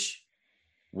 which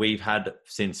we've had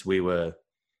since we were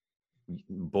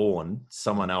born,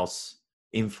 someone else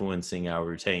influencing our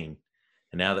routine.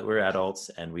 And now that we're adults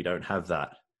and we don't have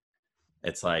that,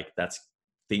 it's like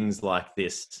things like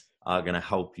this are going to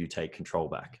help you take control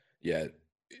back. Yeah.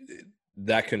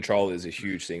 That control is a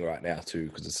huge thing right now too,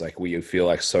 because it's like we feel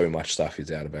like so much stuff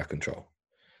is out of our control.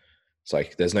 It's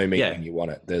like there's no meat when you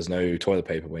want it. There's no toilet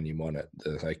paper when you want it.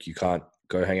 There's like you can't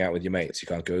go hang out with your mates. You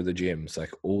can't go to the gym. It's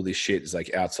like all this shit is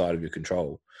like outside of your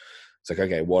control. It's like,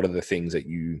 okay, what are the things that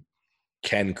you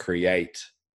can create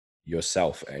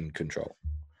yourself and control?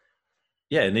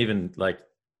 Yeah, and even like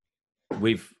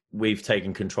we've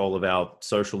taken control of our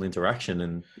social interaction,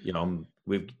 and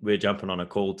we're jumping on a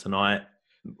call tonight.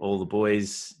 All the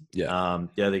boys, they're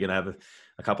gonna have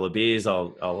a couple of beers.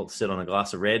 I'll sit on a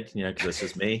glass of red, because it's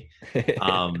just me.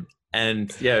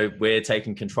 And we're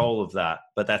taking control of that,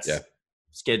 but that's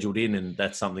scheduled in, and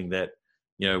that's something that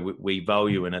we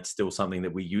value, and it's still something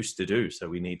that we used to do. So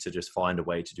we need to just find a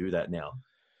way to do that now.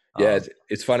 Yeah,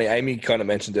 it's funny. Amy kind of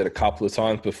mentioned it a couple of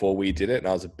times before we did it, and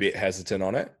I was a bit hesitant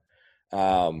on it.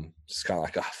 Just kind of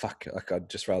like, oh fuck, like I'd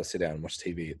just rather sit down and watch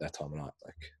TV at that time of night.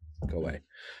 Like, go away.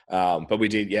 But we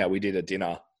did a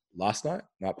dinner last night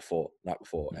before,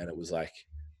 and it was like,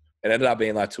 it ended up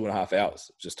being like 2.5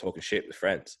 hours just talking shit with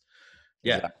friends.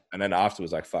 Yeah. Like, and then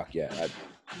afterwards, like, fuck yeah,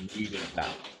 I needed that.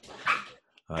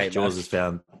 Hey, Jaws has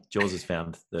found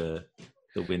the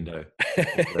window.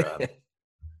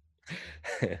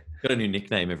 Got a new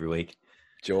nickname every week.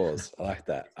 Jaws, I like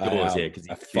that. Jaws, yeah, because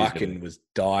I fucking was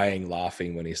dying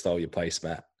laughing when he stole your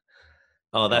placemat.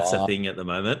 Oh, that's a thing at the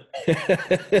moment.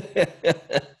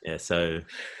 Yeah, so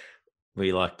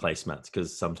we like placemats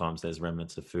because sometimes there's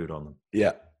remnants of food on them.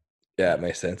 Yeah, it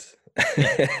makes sense.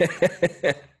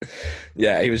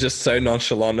 Yeah, he was just so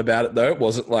nonchalant about it, though. It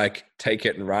wasn't like take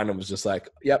it and run. It was just like,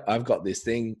 yep, I've got this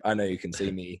thing. I know you can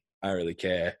see me. I don't really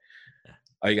care.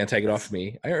 Are you going to take it off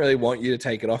me? I don't really want you to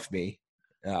take it off me.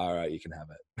 Oh, all right, you can have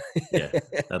it. Yeah,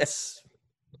 that's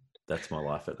my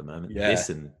life at the moment. Yeah. This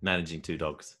and managing 2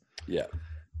 dogs. Yeah.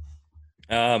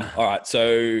 All right.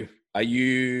 So are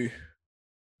you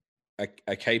a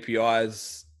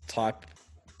KPIs type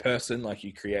person? Like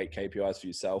you create KPIs for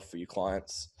yourself, for your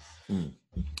clients?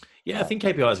 Yeah, I think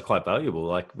KPIs are quite valuable.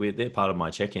 Like they're part of my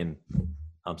check-in.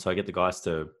 So I get the guys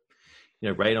to,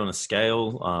 rate on a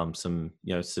scale, some,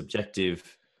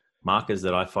 subjective markers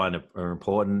that I find are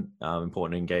important to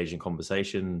engage in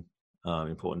conversation,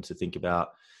 important to think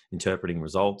about interpreting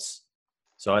results.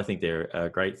 So I think they're a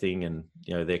great thing, and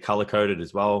they're color coded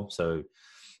as well. So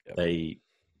they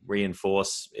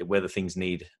reinforce whether things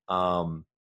need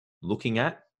looking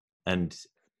at and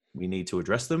we need to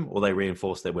address them, or they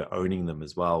reinforce that we're owning them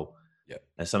as well. Yeah.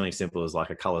 And something simple as like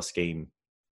a color scheme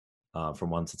from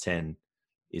 1 to 10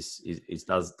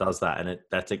 does that, and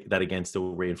that again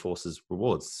still reinforces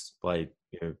rewards by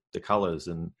the colors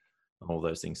and all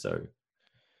those things. So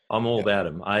I'm all about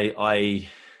them. The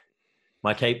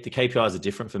KPIs are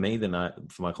different for me than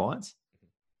for my clients,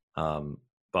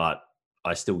 but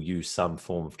I still use some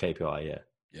form of KPI.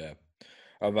 Yeah.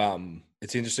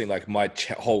 It's interesting. Like my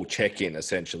whole check-in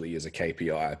essentially is a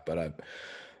KPI, but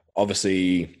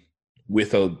obviously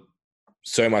with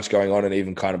so much going on, and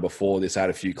even kind of before this, I had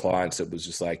a few clients that was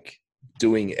just like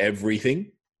doing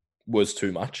everything was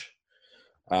too much,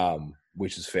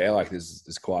 which is fair. Like there's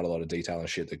quite a lot of detail and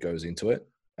shit that goes into it.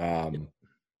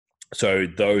 So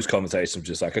those conversations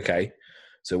just like, okay,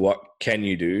 so what can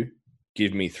you do?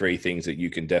 Give me 3 things that you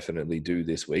can definitely do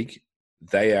this week.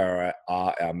 They are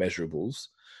our measurables.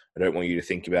 I don't want you to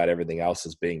think about everything else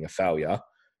as being a failure.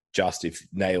 Just if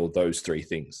nail those 3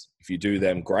 things. If you do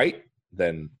them, great.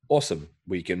 Then awesome.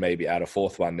 We can maybe add a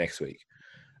 4th one next week.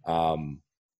 And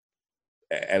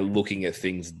looking at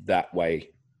things that way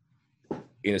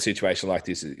in a situation like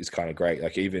this is kind of great.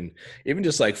 Like even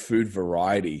just like food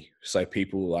variety. So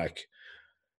people like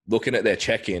looking at their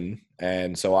check-in.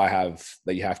 And so I have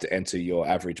that you have to enter your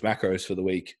average macros for the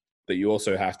week, but you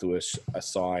also have to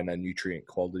assign a nutrient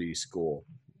quality score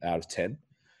out of 10.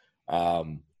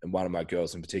 And one of my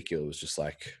girls in particular was just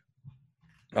like,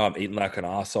 oh, I'm eating like an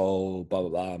asshole, blah, blah,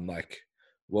 blah. I'm like,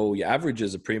 well, your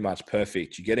averages are pretty much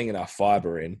perfect. You're getting enough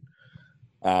fiber in.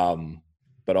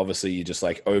 But obviously you're just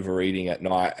like overeating at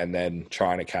night and then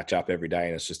trying to catch up every day.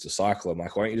 And it's just a cycle. I'm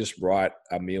like, why don't you just write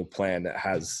a meal plan that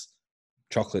has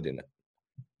chocolate in it?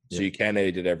 So you can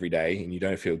eat it every day and you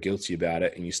don't feel guilty about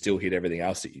it, and you still hit everything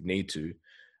else that you need to.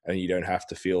 And you don't have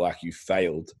to feel like you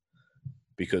failed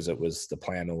because it was the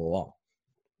plan all along.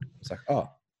 It's like, oh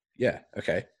yeah.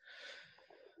 Okay.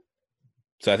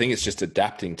 So I think it's just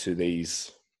adapting to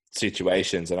these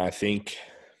situations. And I think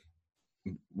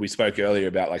we spoke earlier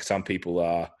about like some people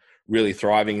are really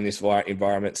thriving in this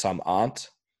environment. Some aren't.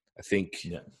 I think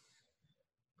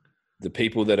the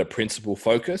people that are principle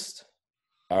focused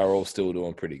are all still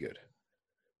doing pretty good.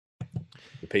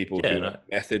 The people who are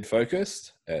method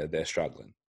focused, they're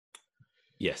struggling.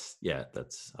 Yes. Yeah,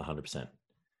 that's 100%.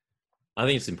 I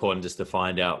think it's important just to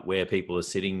find out where people are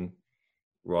sitting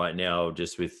right now,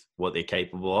 just with what they're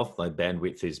capable of. Like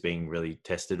bandwidth is being really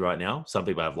tested right now. Some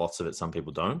people have lots of it, some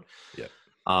people don't. Yeah.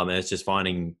 And it's just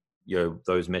finding,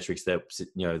 those metrics that,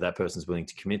 that person's willing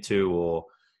to commit to, or,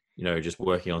 just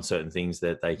working on certain things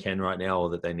that they can right now or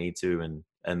that they need to,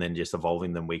 and then just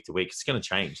evolving them week to week. It's going to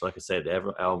change. Like I said,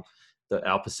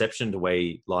 our perception, the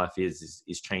way life is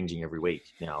changing every week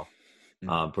now,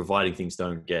 providing things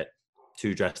don't get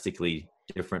too drastically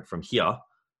different from here,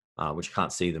 which I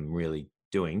can't see them really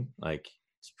doing. Like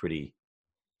it's pretty,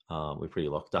 we're pretty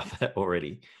locked up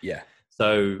already. Yeah.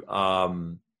 So,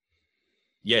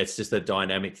 it's just a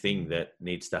dynamic thing that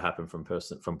needs to happen from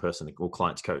person or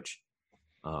client to coach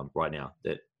right now,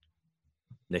 that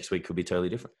next week could be totally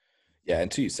different. Yeah.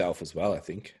 And to yourself as well, I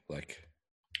think, like,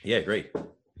 Yeah, agree.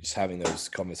 just having those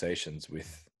conversations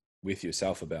with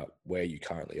yourself about where you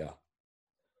currently are.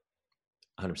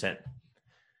 100%.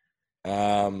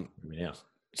 Yeah.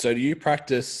 So do you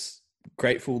practice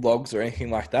grateful logs or anything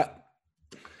like that?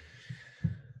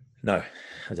 No,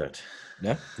 I don't.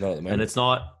 No, not at the moment. And it's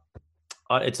not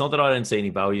that I don't see any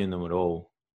value in them at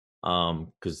all.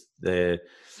 Because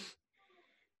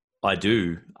I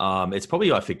do. It's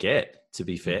probably I forget, to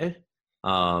be fair.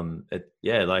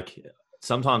 Like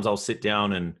sometimes I'll sit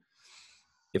down and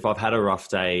if I've had a rough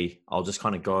day, I'll just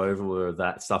kind of go over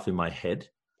that stuff in my head.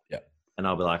 Yeah. And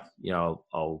I'll be like,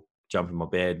 I'll jump in my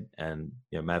bed and,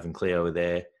 Mav and Cleo are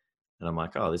there. And I'm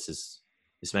like, oh, this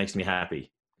makes me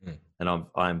happy. Mm. And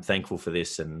I'm thankful for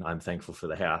this, and I'm thankful for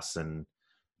the house, and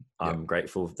I'm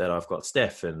grateful that I've got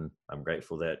Steph, and I'm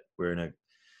grateful that we're in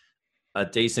a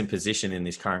decent position in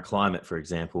this current climate, for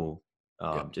example,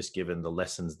 just given the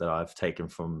lessons that I've taken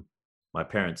from my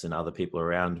parents and other people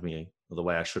around me, or the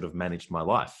way I should have managed my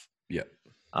life. Yeah.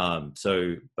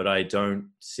 But I don't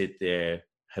sit there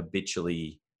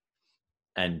habitually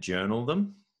and journal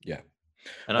them. Yeah.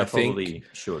 And I probably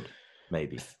should,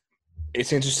 maybe.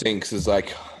 It's interesting because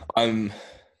like and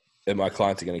my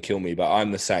clients are going to kill me, but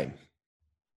I'm the same.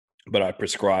 But I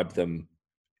prescribe them.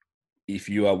 If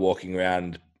you are walking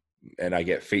around and I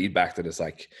get feedback that it's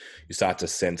like, you start to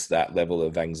sense that level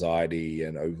of anxiety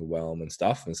and overwhelm and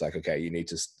stuff. And it's like, okay, you need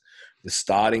to, the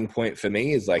starting point for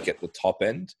me is like at the top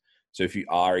end. So if you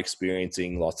are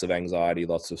experiencing lots of anxiety,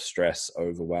 lots of stress,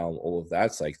 overwhelm, all of that,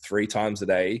 it's like 3 times a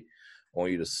day, I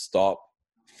want you to stop,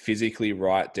 physically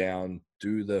write down,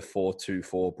 do the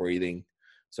 4-2-4 breathing.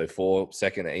 So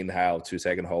 4-second inhale,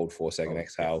 2-second hold, 4-second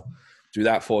exhale. Do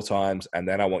that 4 times. And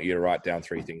then I want you to write down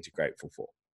 3 things you're grateful for.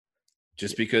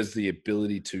 Just because the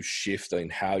ability to shift in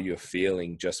how you're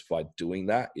feeling just by doing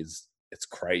that it's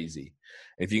crazy.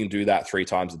 And if you can do that 3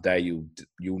 times a day,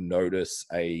 you'll notice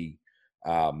a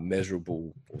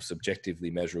measurable or subjectively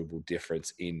measurable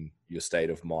difference in your state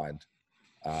of mind.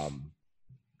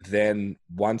 Then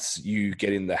once you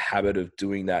get in the habit of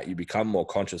doing that, you become more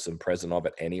conscious and present of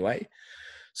it anyway.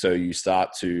 So you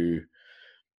start to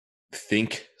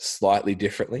think slightly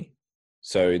differently.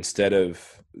 So instead of,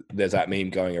 there's that meme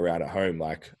going around at home,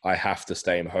 like I have to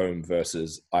stay home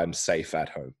versus I'm safe at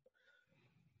home.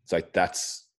 It's like,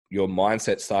 that's, your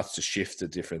mindset starts to shift to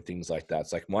different things like that.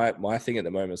 It's like my thing at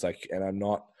the moment is like, and I'm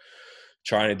not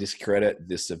trying to discredit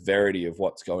the severity of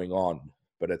what's going on,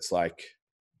 but it's like,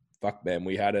 fuck man,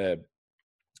 we had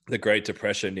the Great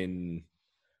Depression in,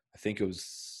 I think it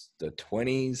was the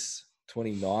 20s,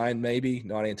 29 maybe,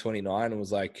 1929. It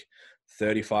was like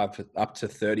 35 up to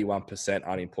 31%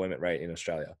 unemployment rate in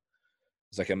Australia.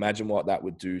 It's like, imagine what that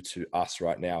would do to us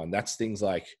right now. And that's things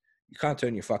like, you can't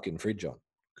turn your fucking fridge on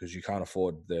because you can't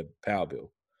afford the power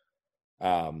bill.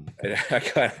 And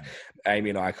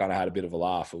Amy and I kind of had a bit of a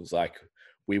laugh. It was like,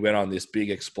 we went on this big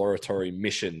exploratory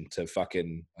mission to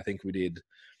fucking, I think we did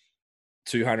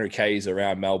 200 Ks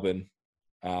around Melbourne,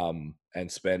 and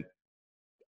spent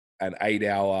an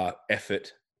 8-hour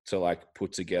effort to like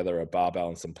put together a barbell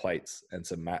and some plates and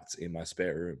some mats in my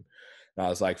spare room. And I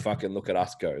was like, fucking look at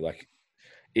us go. Like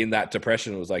in that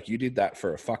depression, it was like, you did that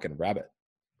for a fucking rabbit.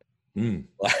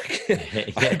 Like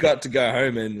I got to go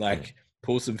home and like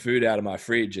pull some food out of my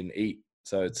fridge and eat.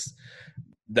 So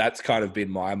that's kind of been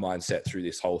my mindset through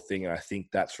this whole thing. And I think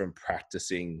that's from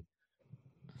practicing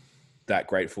that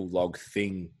grateful log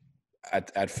thing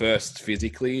at first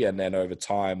physically, and then over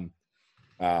time,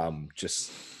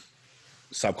 just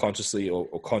subconsciously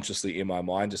or consciously in my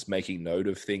mind, just making note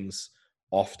of things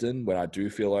often when I do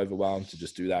feel overwhelmed, to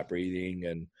just do that breathing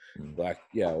and like,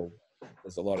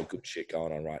 there's a lot of good shit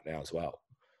going on right now as well.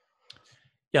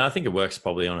 Yeah, I think it works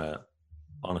probably on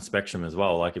a spectrum as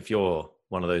well. Like if you're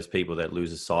one of those people that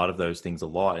loses sight of those things a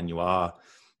lot, and you are,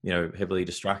 heavily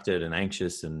distracted and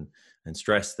anxious and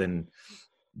stressed, then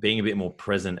being a bit more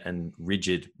present and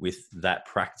rigid with that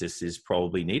practice is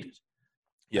probably needed.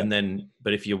 Yeah. And then,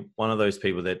 but if you're one of those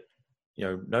people that,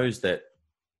 knows that,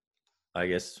 I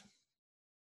guess,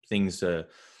 things are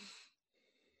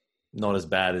not as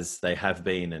bad as they have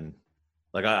been. And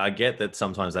like, I get that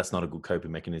sometimes that's not a good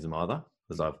coping mechanism either,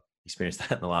 because I've experienced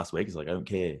that in the last week. It's like, I don't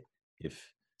care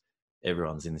if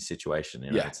everyone's in this situation.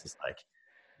 It's just like,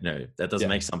 that doesn't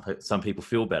make some people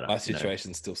feel better. My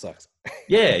situation still sucks.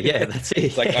 Yeah, that's it.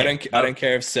 It's like, I don't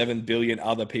care if 7 billion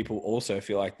other people also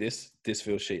feel like this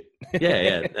feels shit.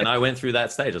 Yeah. And I went through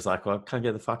that stage. I was like, well, I can't go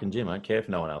to the fucking gym. I don't care if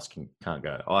no one else can't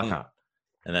go. Oh, I can't.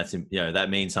 And that's, that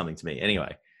means something to me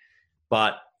anyway.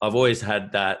 But I've always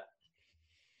had that,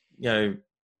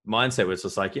 mindset where it's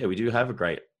just like, yeah, we do have a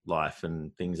great life,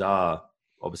 and things are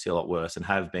obviously a lot worse and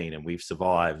have been, and we've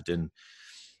survived. And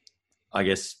I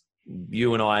guess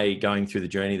you and I going through the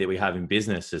journey that we have in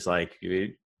business is like,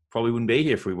 you probably wouldn't be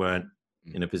here if we weren't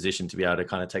in a position to be able to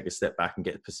kind of take a step back and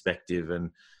get perspective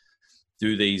and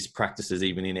do these practices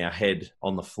even in our head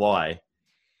on the fly,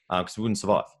 because we wouldn't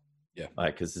survive. Yeah.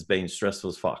 Like, because it's been stressful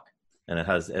as fuck, and it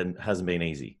hasn't been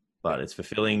easy, but it's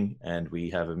fulfilling, and we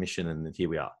have a mission, and here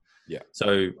we are. Yeah.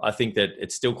 So I think that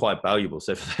it's still quite valuable.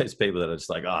 So for those people that are just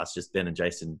like, oh, it's just Ben and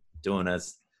Jason doing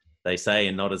as they say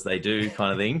and not as they do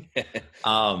kind of thing.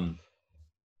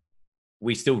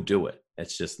 We still do it.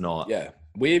 It's just not. Yeah.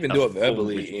 We even do it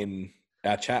verbally in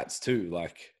our chats too.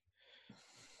 Like,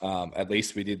 at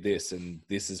least we did this, and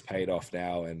this has paid off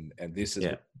now, and this is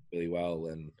really well.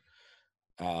 And,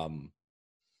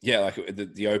 like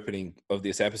the opening of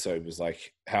this episode was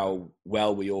like how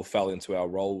well we all fell into our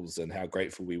roles and how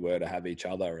grateful we were to have each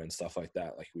other and stuff like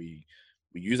that. Like we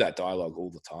use that dialogue all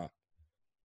the time.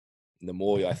 And the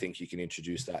more I think you can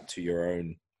introduce that to your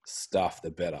own stuff,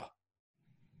 the better.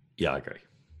 Yeah, I agree.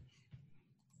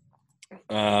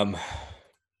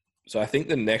 So I think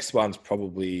the next one's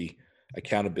probably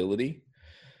accountability,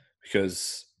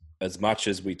 because as much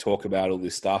as we talk about all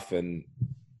this stuff, and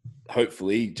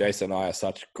hopefully Jason and I are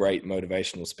such great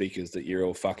motivational speakers that you're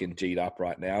all fucking G'd up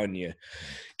right now and you're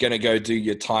going to go do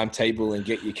your timetable and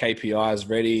get your KPIs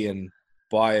ready and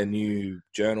buy a new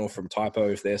journal from Typo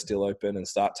if they're still open and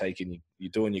start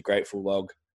you're doing your grateful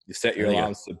log. You set your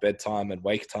alarms for bedtime and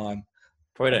wake time.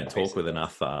 Probably don't talk with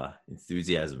enough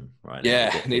enthusiasm right now.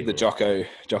 Yeah, need the Jocko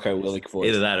Willick voice.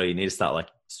 Either that or you need to start like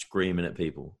screaming at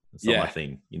people. That's not my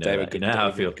thing. You know, you know how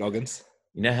I feel. Goggins.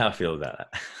 You know how I feel about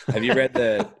that. Have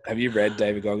you read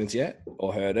David Goggins yet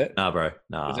or heard it? No, bro.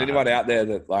 No. Is anyone out there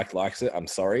that likes it? I'm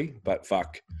sorry, but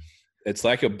fuck. It's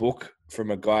like a book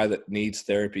from a guy that needs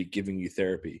therapy giving you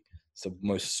therapy. It's the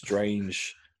most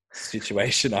strange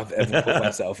situation I've ever put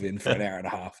myself in for an hour and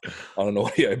a half on an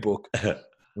audio book. It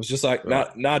was just like,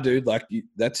 nah, dude, like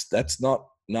that's not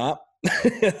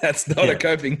that's not a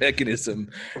coping mechanism.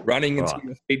 Running until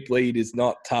your feet bleed is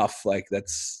not tough. Like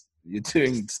you're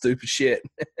doing stupid shit.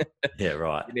 Yeah,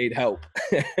 right. You need help.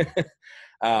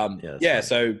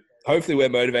 So hopefully we're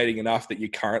motivating enough that you're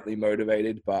currently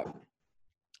motivated, but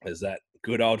there's that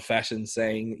good old fashioned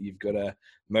saying, you've got to,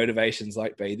 motivation's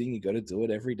like bathing. You got to do it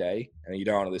every day, and you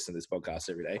don't want to listen to this podcast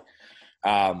every day.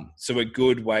 So a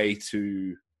good way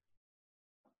to,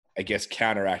 I guess,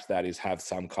 counteract that is have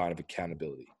some kind of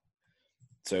accountability.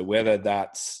 So whether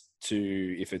that's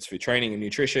if it's for training and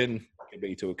nutrition, could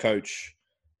be to a coach,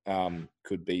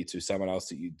 could be to someone else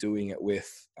that you're doing it with.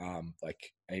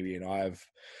 Like Amy and I have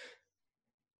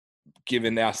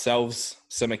given ourselves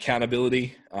some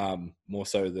accountability, more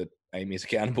so that Amy's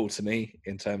accountable to me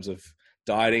in terms of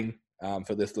dieting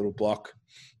for this little block.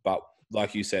 But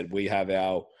like you said, we have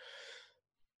our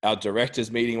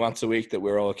directors meeting once a week that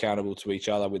we're all accountable to each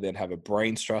other. We then have a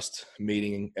brains trust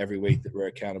meeting every week that we're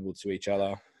accountable to each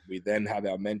other. We then have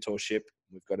our mentorship.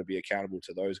 We've got to be accountable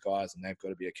to those guys, and they've got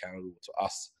to be accountable to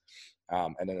us.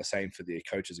 And then the same for the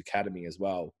Coaches Academy as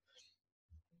well.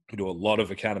 We do a lot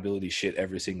of accountability shit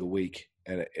every single week.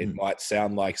 And it might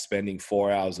sound like spending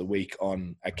 4 hours a week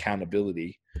on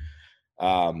accountability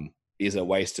is a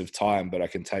waste of time, but I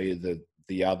can tell you that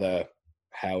the other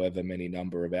however many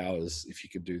number of hours, if you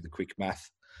could do the quick math,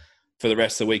 for the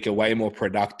rest of the week are way more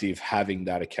productive having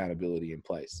that accountability in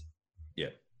place. Yeah.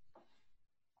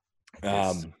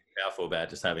 It's powerful about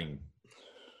just having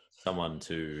someone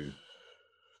to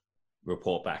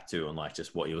report back to on like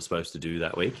just what you were supposed to do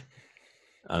that week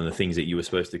and the things that you were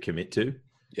supposed to commit to.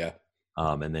 Yeah.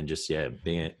 And then just,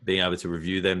 being able to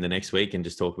review them the next week and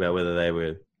just talk about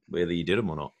whether you did them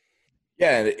or not.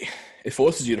 Yeah. And it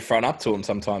forces you to front up to them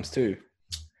sometimes too.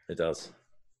 It does.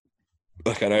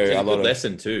 Like I know it's a lot of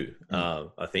lesson too.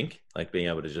 I think like being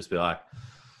able to just be like,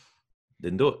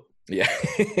 didn't do it. Yeah.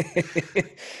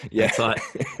 Yeah. It's like,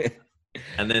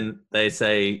 and then they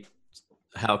say,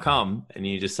 how come? And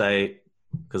you just say,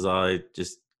 because I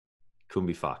just couldn't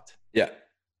be fucked. Yeah.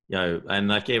 You know, and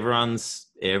like everyone's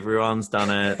done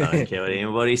it. I don't care what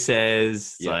anybody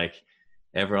says. It's like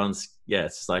everyone's,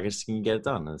 it's just like, I just can get it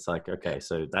done. And it's like, okay,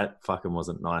 so that fucking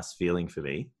wasn't nice feeling for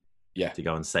me. Yeah. To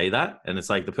go and say that. And it's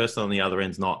like the person on the other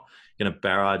end's not going to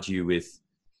barrage you with,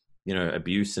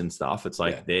 abuse and stuff. It's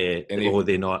like they're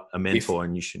not a mentor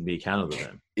and you shouldn't be accountable to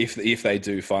them. If they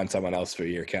do find someone else for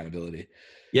your accountability.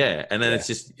 Yeah. And then it's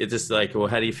just like, well,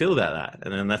 how do you feel about that?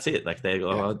 And then that's it. Like they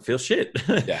go, I feel shit.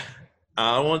 Yeah.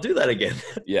 I don't want to do that again.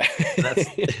 Yeah.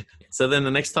 So then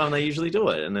the next time they usually do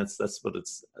it. And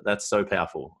that's so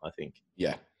powerful, I think.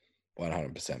 Yeah.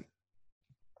 100%.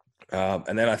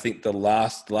 And then I think the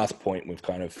last point we've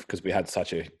kind of, because we had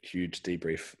such a huge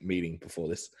debrief meeting before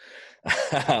this,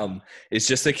 it's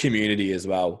just a community as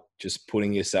well. Just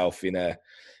putting yourself in a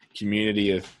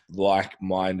community of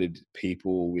like-minded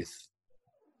people with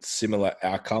similar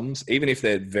outcomes, even if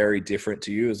they're very different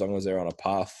to you, as long as they're on a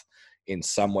path in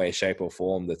some way, shape, or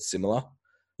form that's similar.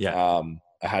 Yeah.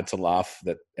 I had to laugh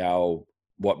that our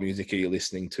 "What music are you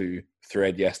listening to?"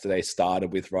 thread yesterday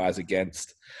started with Rise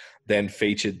Against, then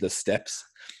featured the Steps.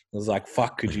 I was like,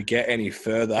 fuck, could you get any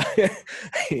further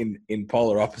in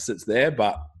polar opposites there?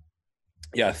 But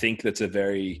yeah, I think that's a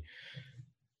very,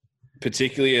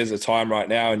 particularly as a time right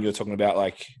now, and you're talking about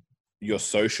like your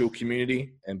social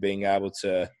community and being able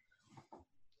to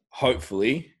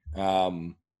hopefully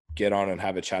get on and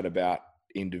have a chat about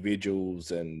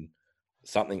individuals and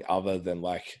something other than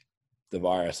like the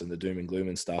virus and the doom and gloom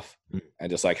and stuff, and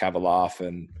just like have a laugh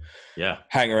and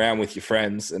hang around with your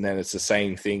friends. And then it's the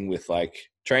same thing with like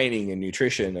training and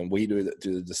nutrition, and we do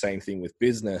the same thing with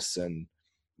business. And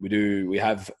we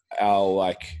have our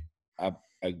like a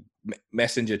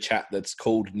messenger chat that's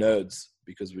called Nerds,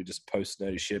 because we just post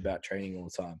nerdy shit about training all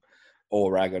the time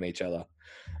or rag on each other.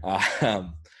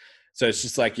 So it's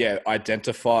just like,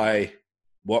 identify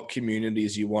what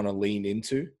communities you want to lean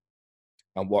into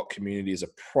and what communities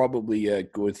are probably a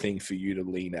good thing for you to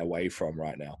lean away from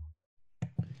right now.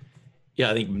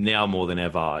 Yeah, I think now more than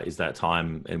ever is that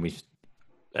time. And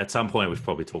at some point we've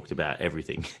probably talked about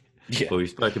everything. Yeah. But we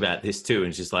spoke about this too. And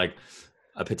it's just like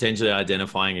potentially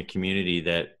identifying a community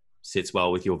that sits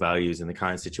well with your values in the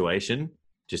current situation,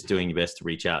 just doing your best to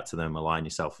reach out to them, align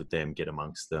yourself with them, get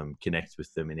amongst them, connect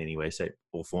with them in any way, shape,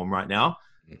 or form right now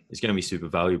is going to be super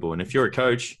valuable. And if you're a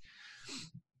coach,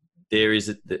 there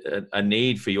is a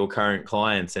need for your current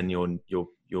clients and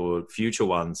your future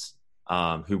ones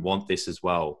who want this as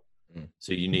well.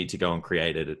 So you need to go and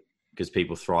create it, because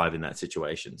people thrive in that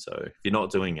situation. So if you're not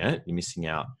doing it, you're missing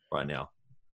out right now.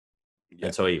 Yeah.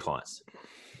 And so are your clients.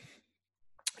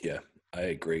 Yeah, I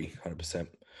agree 100%.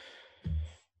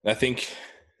 I think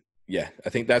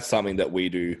that's something that we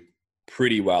do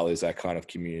pretty well, is that kind of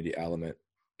community element.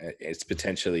 It's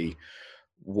potentially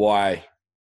why,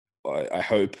 I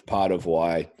hope, part of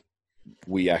why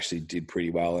we actually did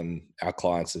pretty well and our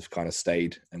clients have kind of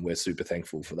stayed, and we're super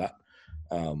thankful for that.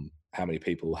 How many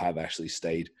people have actually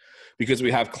stayed, because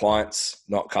we have clients,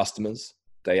 not customers.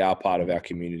 They are part of our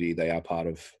community. They are part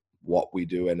of what we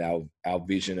do and our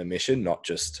vision and mission, not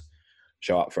just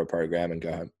show up for a program and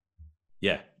go home.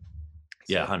 Yeah.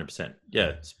 Yeah. 100%.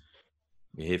 Yeah.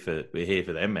 We're here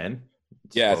for them, man.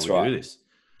 That's right. Do this.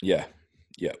 Yeah.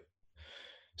 Yeah.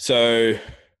 So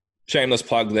shameless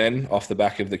plug then, off the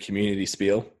back of the community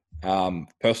spiel,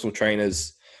 personal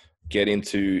trainers, get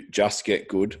into Just Get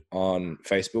Good on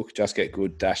Facebook, Just Get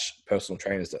Good - personal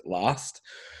trainers that last.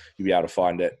 You'll be able to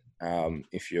find it.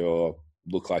 If you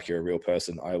look like you're a real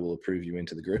person, I will approve you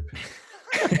into the group.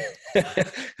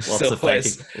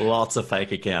 Lots of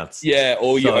fake accounts. Yeah,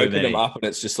 or you open them up and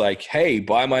it's just like, hey,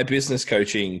 buy my business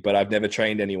coaching, but I've never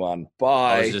trained anyone.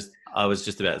 Buy. I was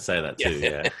just about to say that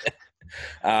too.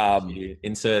 Yeah.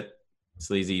 Insert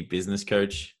sleazy business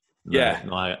coach. No,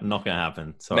 not going to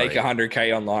happen. Sorry. Make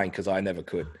 100K online, because I never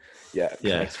could. Yeah.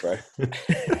 Thanks, bro.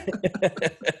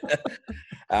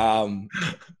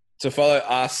 To follow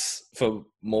us for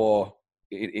more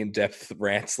in-depth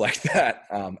rants like that,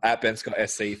 at Ben Scott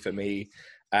SC for me,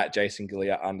 at Jason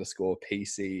Galea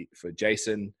 _PC for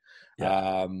Jason,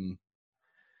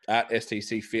 at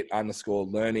STC Fit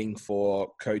 _learning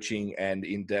for coaching and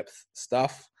in-depth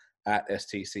stuff, at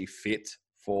STC Fit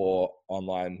for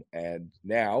online and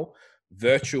now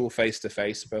virtual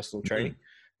face-to-face personal training,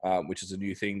 which is a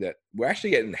new thing that we're actually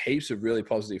getting heaps of really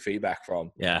positive feedback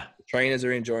from. Yeah. Trainers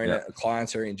are enjoying it.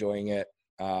 Clients are enjoying it.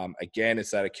 Again, it's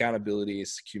that accountability,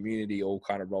 it's community all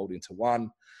kind of rolled into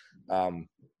one,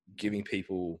 giving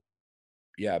people,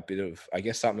 a bit of, I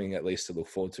guess, something at least to look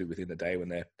forward to within the day when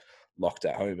they're locked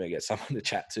at home and get someone to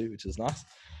chat to, which is nice.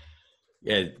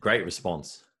 Yeah, great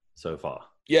response so far.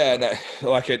 Yeah, and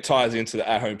it ties into the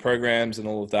at-home programs and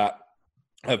all of that.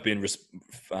 Have been, we've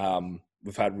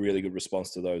had really good response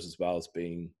to those as well as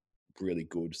being really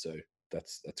good. So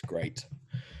that's great.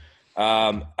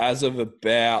 As of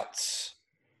about,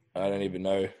 I don't even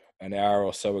know, an hour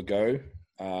or so ago,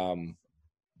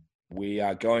 we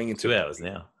are going into 2 hours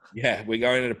now. Yeah, we're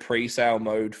going into pre-sale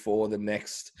mode for the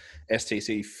next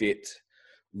STC Fit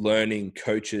Learning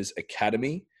Coaches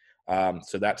Academy.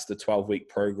 So that's the 12-week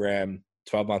program,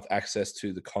 12-month access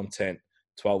to the content,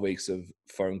 12 weeks of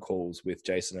phone calls with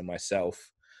Jason and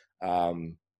myself.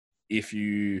 If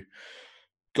you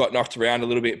got knocked around a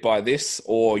little bit by this,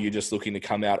 or you're just looking to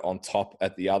come out on top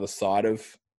at the other side of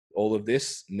all of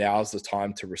this, now's the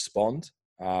time to respond.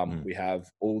 We have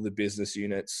all the business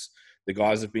units. The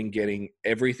guys have been getting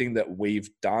everything that we've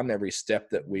done, every step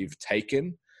that we've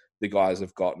taken, the guys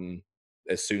have gotten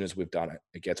as soon as we've done it.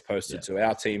 It gets posted to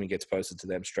our team and gets posted to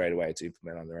them straight away to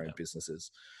implement on their own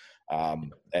businesses.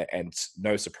 And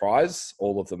no surprise,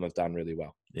 all of them have done really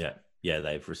well. Yeah,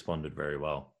 they've responded very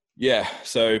well. Yeah,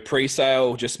 so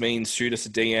pre-sale just means shoot us a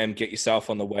DM, get yourself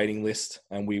on the waiting list,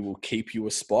 and we will keep you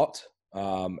a spot.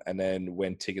 And then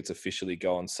when tickets officially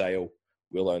go on sale,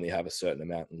 we'll only have a certain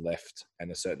amount left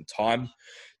and a certain time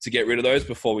to get rid of those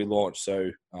before we launch. So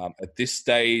at this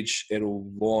stage, it'll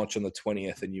launch on the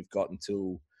 20th, and you've got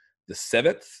until the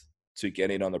 7th to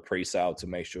get in on the pre-sale to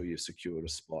make sure you've secured a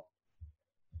spot.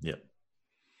 Yep.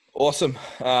 Awesome.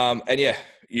 And yeah,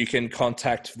 you can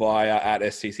contact via at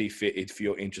STC Fit if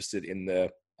you're interested in the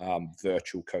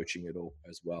virtual coaching at all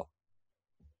as well.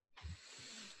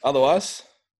 Otherwise,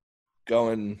 go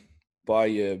and buy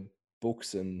your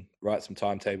books and write some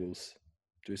timetables,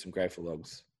 do some Grateful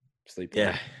Logs, sleep.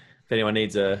 Yeah. If anyone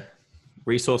needs a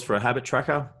resource for a habit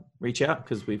tracker, reach out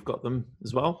because we've got them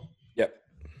as well. Yep.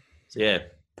 So yeah,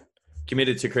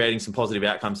 committed to creating some positive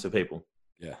outcomes for people.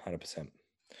 Yeah, 100%.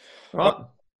 All right.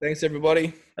 Thanks,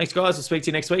 everybody. Thanks, guys. We'll speak to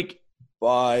you next week.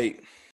 Bye.